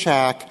look at a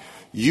shack.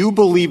 You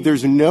believe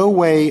there's no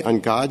way on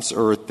God's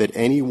earth that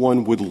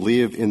anyone would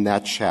live in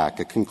that shack,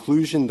 a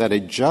conclusion that a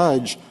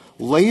judge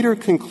later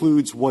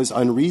concludes was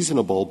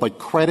unreasonable, but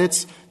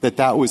credits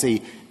that was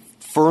a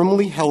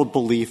firmly held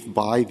belief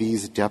by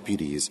these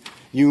deputies.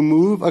 You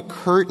move a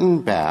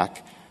curtain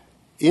back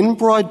in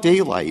broad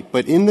daylight,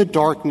 but in the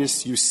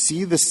darkness you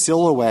see the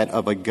silhouette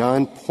of a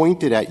gun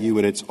pointed at you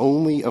and it's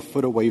only a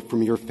foot away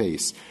from your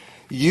face.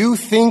 You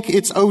think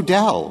it's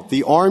Odell,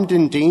 the armed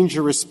and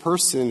dangerous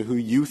person who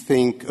you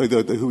think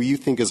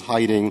is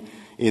hiding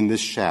in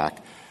this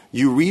shack.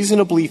 You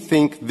reasonably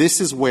think this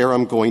is where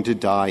I'm going to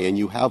die, and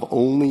you have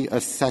only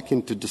a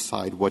second to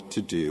decide what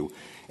to do.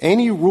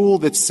 Any rule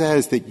that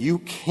says that you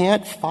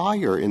can't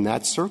fire in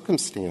that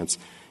circumstance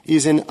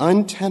is an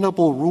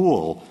untenable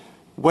rule,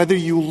 whether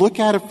you look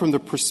at it from the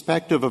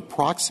perspective of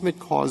proximate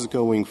cause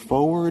going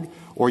forward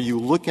or you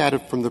look at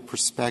it from the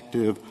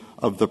perspective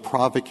of the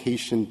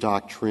provocation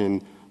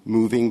doctrine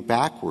moving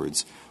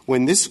backwards.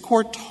 When this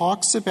Court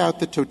talks about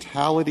the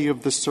totality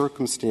of the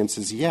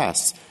circumstances,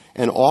 yes,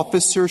 an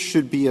officer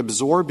should be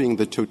absorbing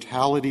the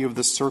totality of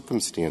the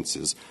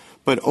circumstances,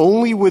 but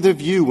only with a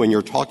view, when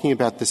you're talking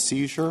about the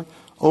seizure,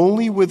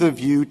 only with a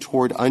view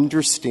toward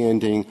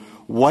understanding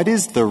what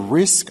is the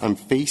risk I'm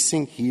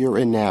facing here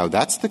and now.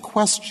 That's the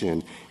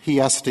question he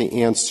has to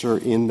answer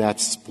in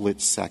that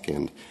split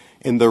second.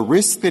 And the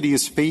risk that he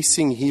is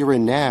facing here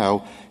and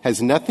now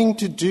has nothing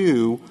to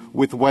do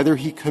with whether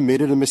he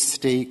committed a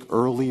mistake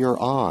earlier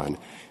on.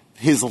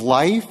 His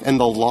life and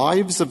the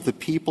lives of the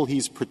people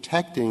he's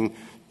protecting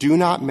do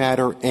not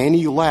matter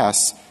any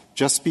less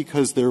just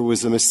because there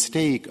was a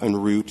mistake en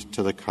route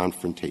to the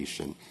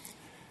confrontation.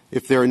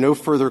 If there are no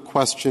further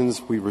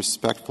questions, we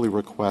respectfully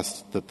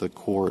request that the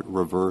Court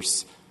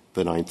reverse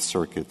the Ninth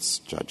Circuit's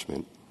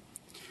judgment.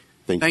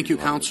 Thank you,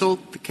 counsel.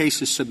 The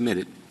case is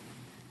submitted.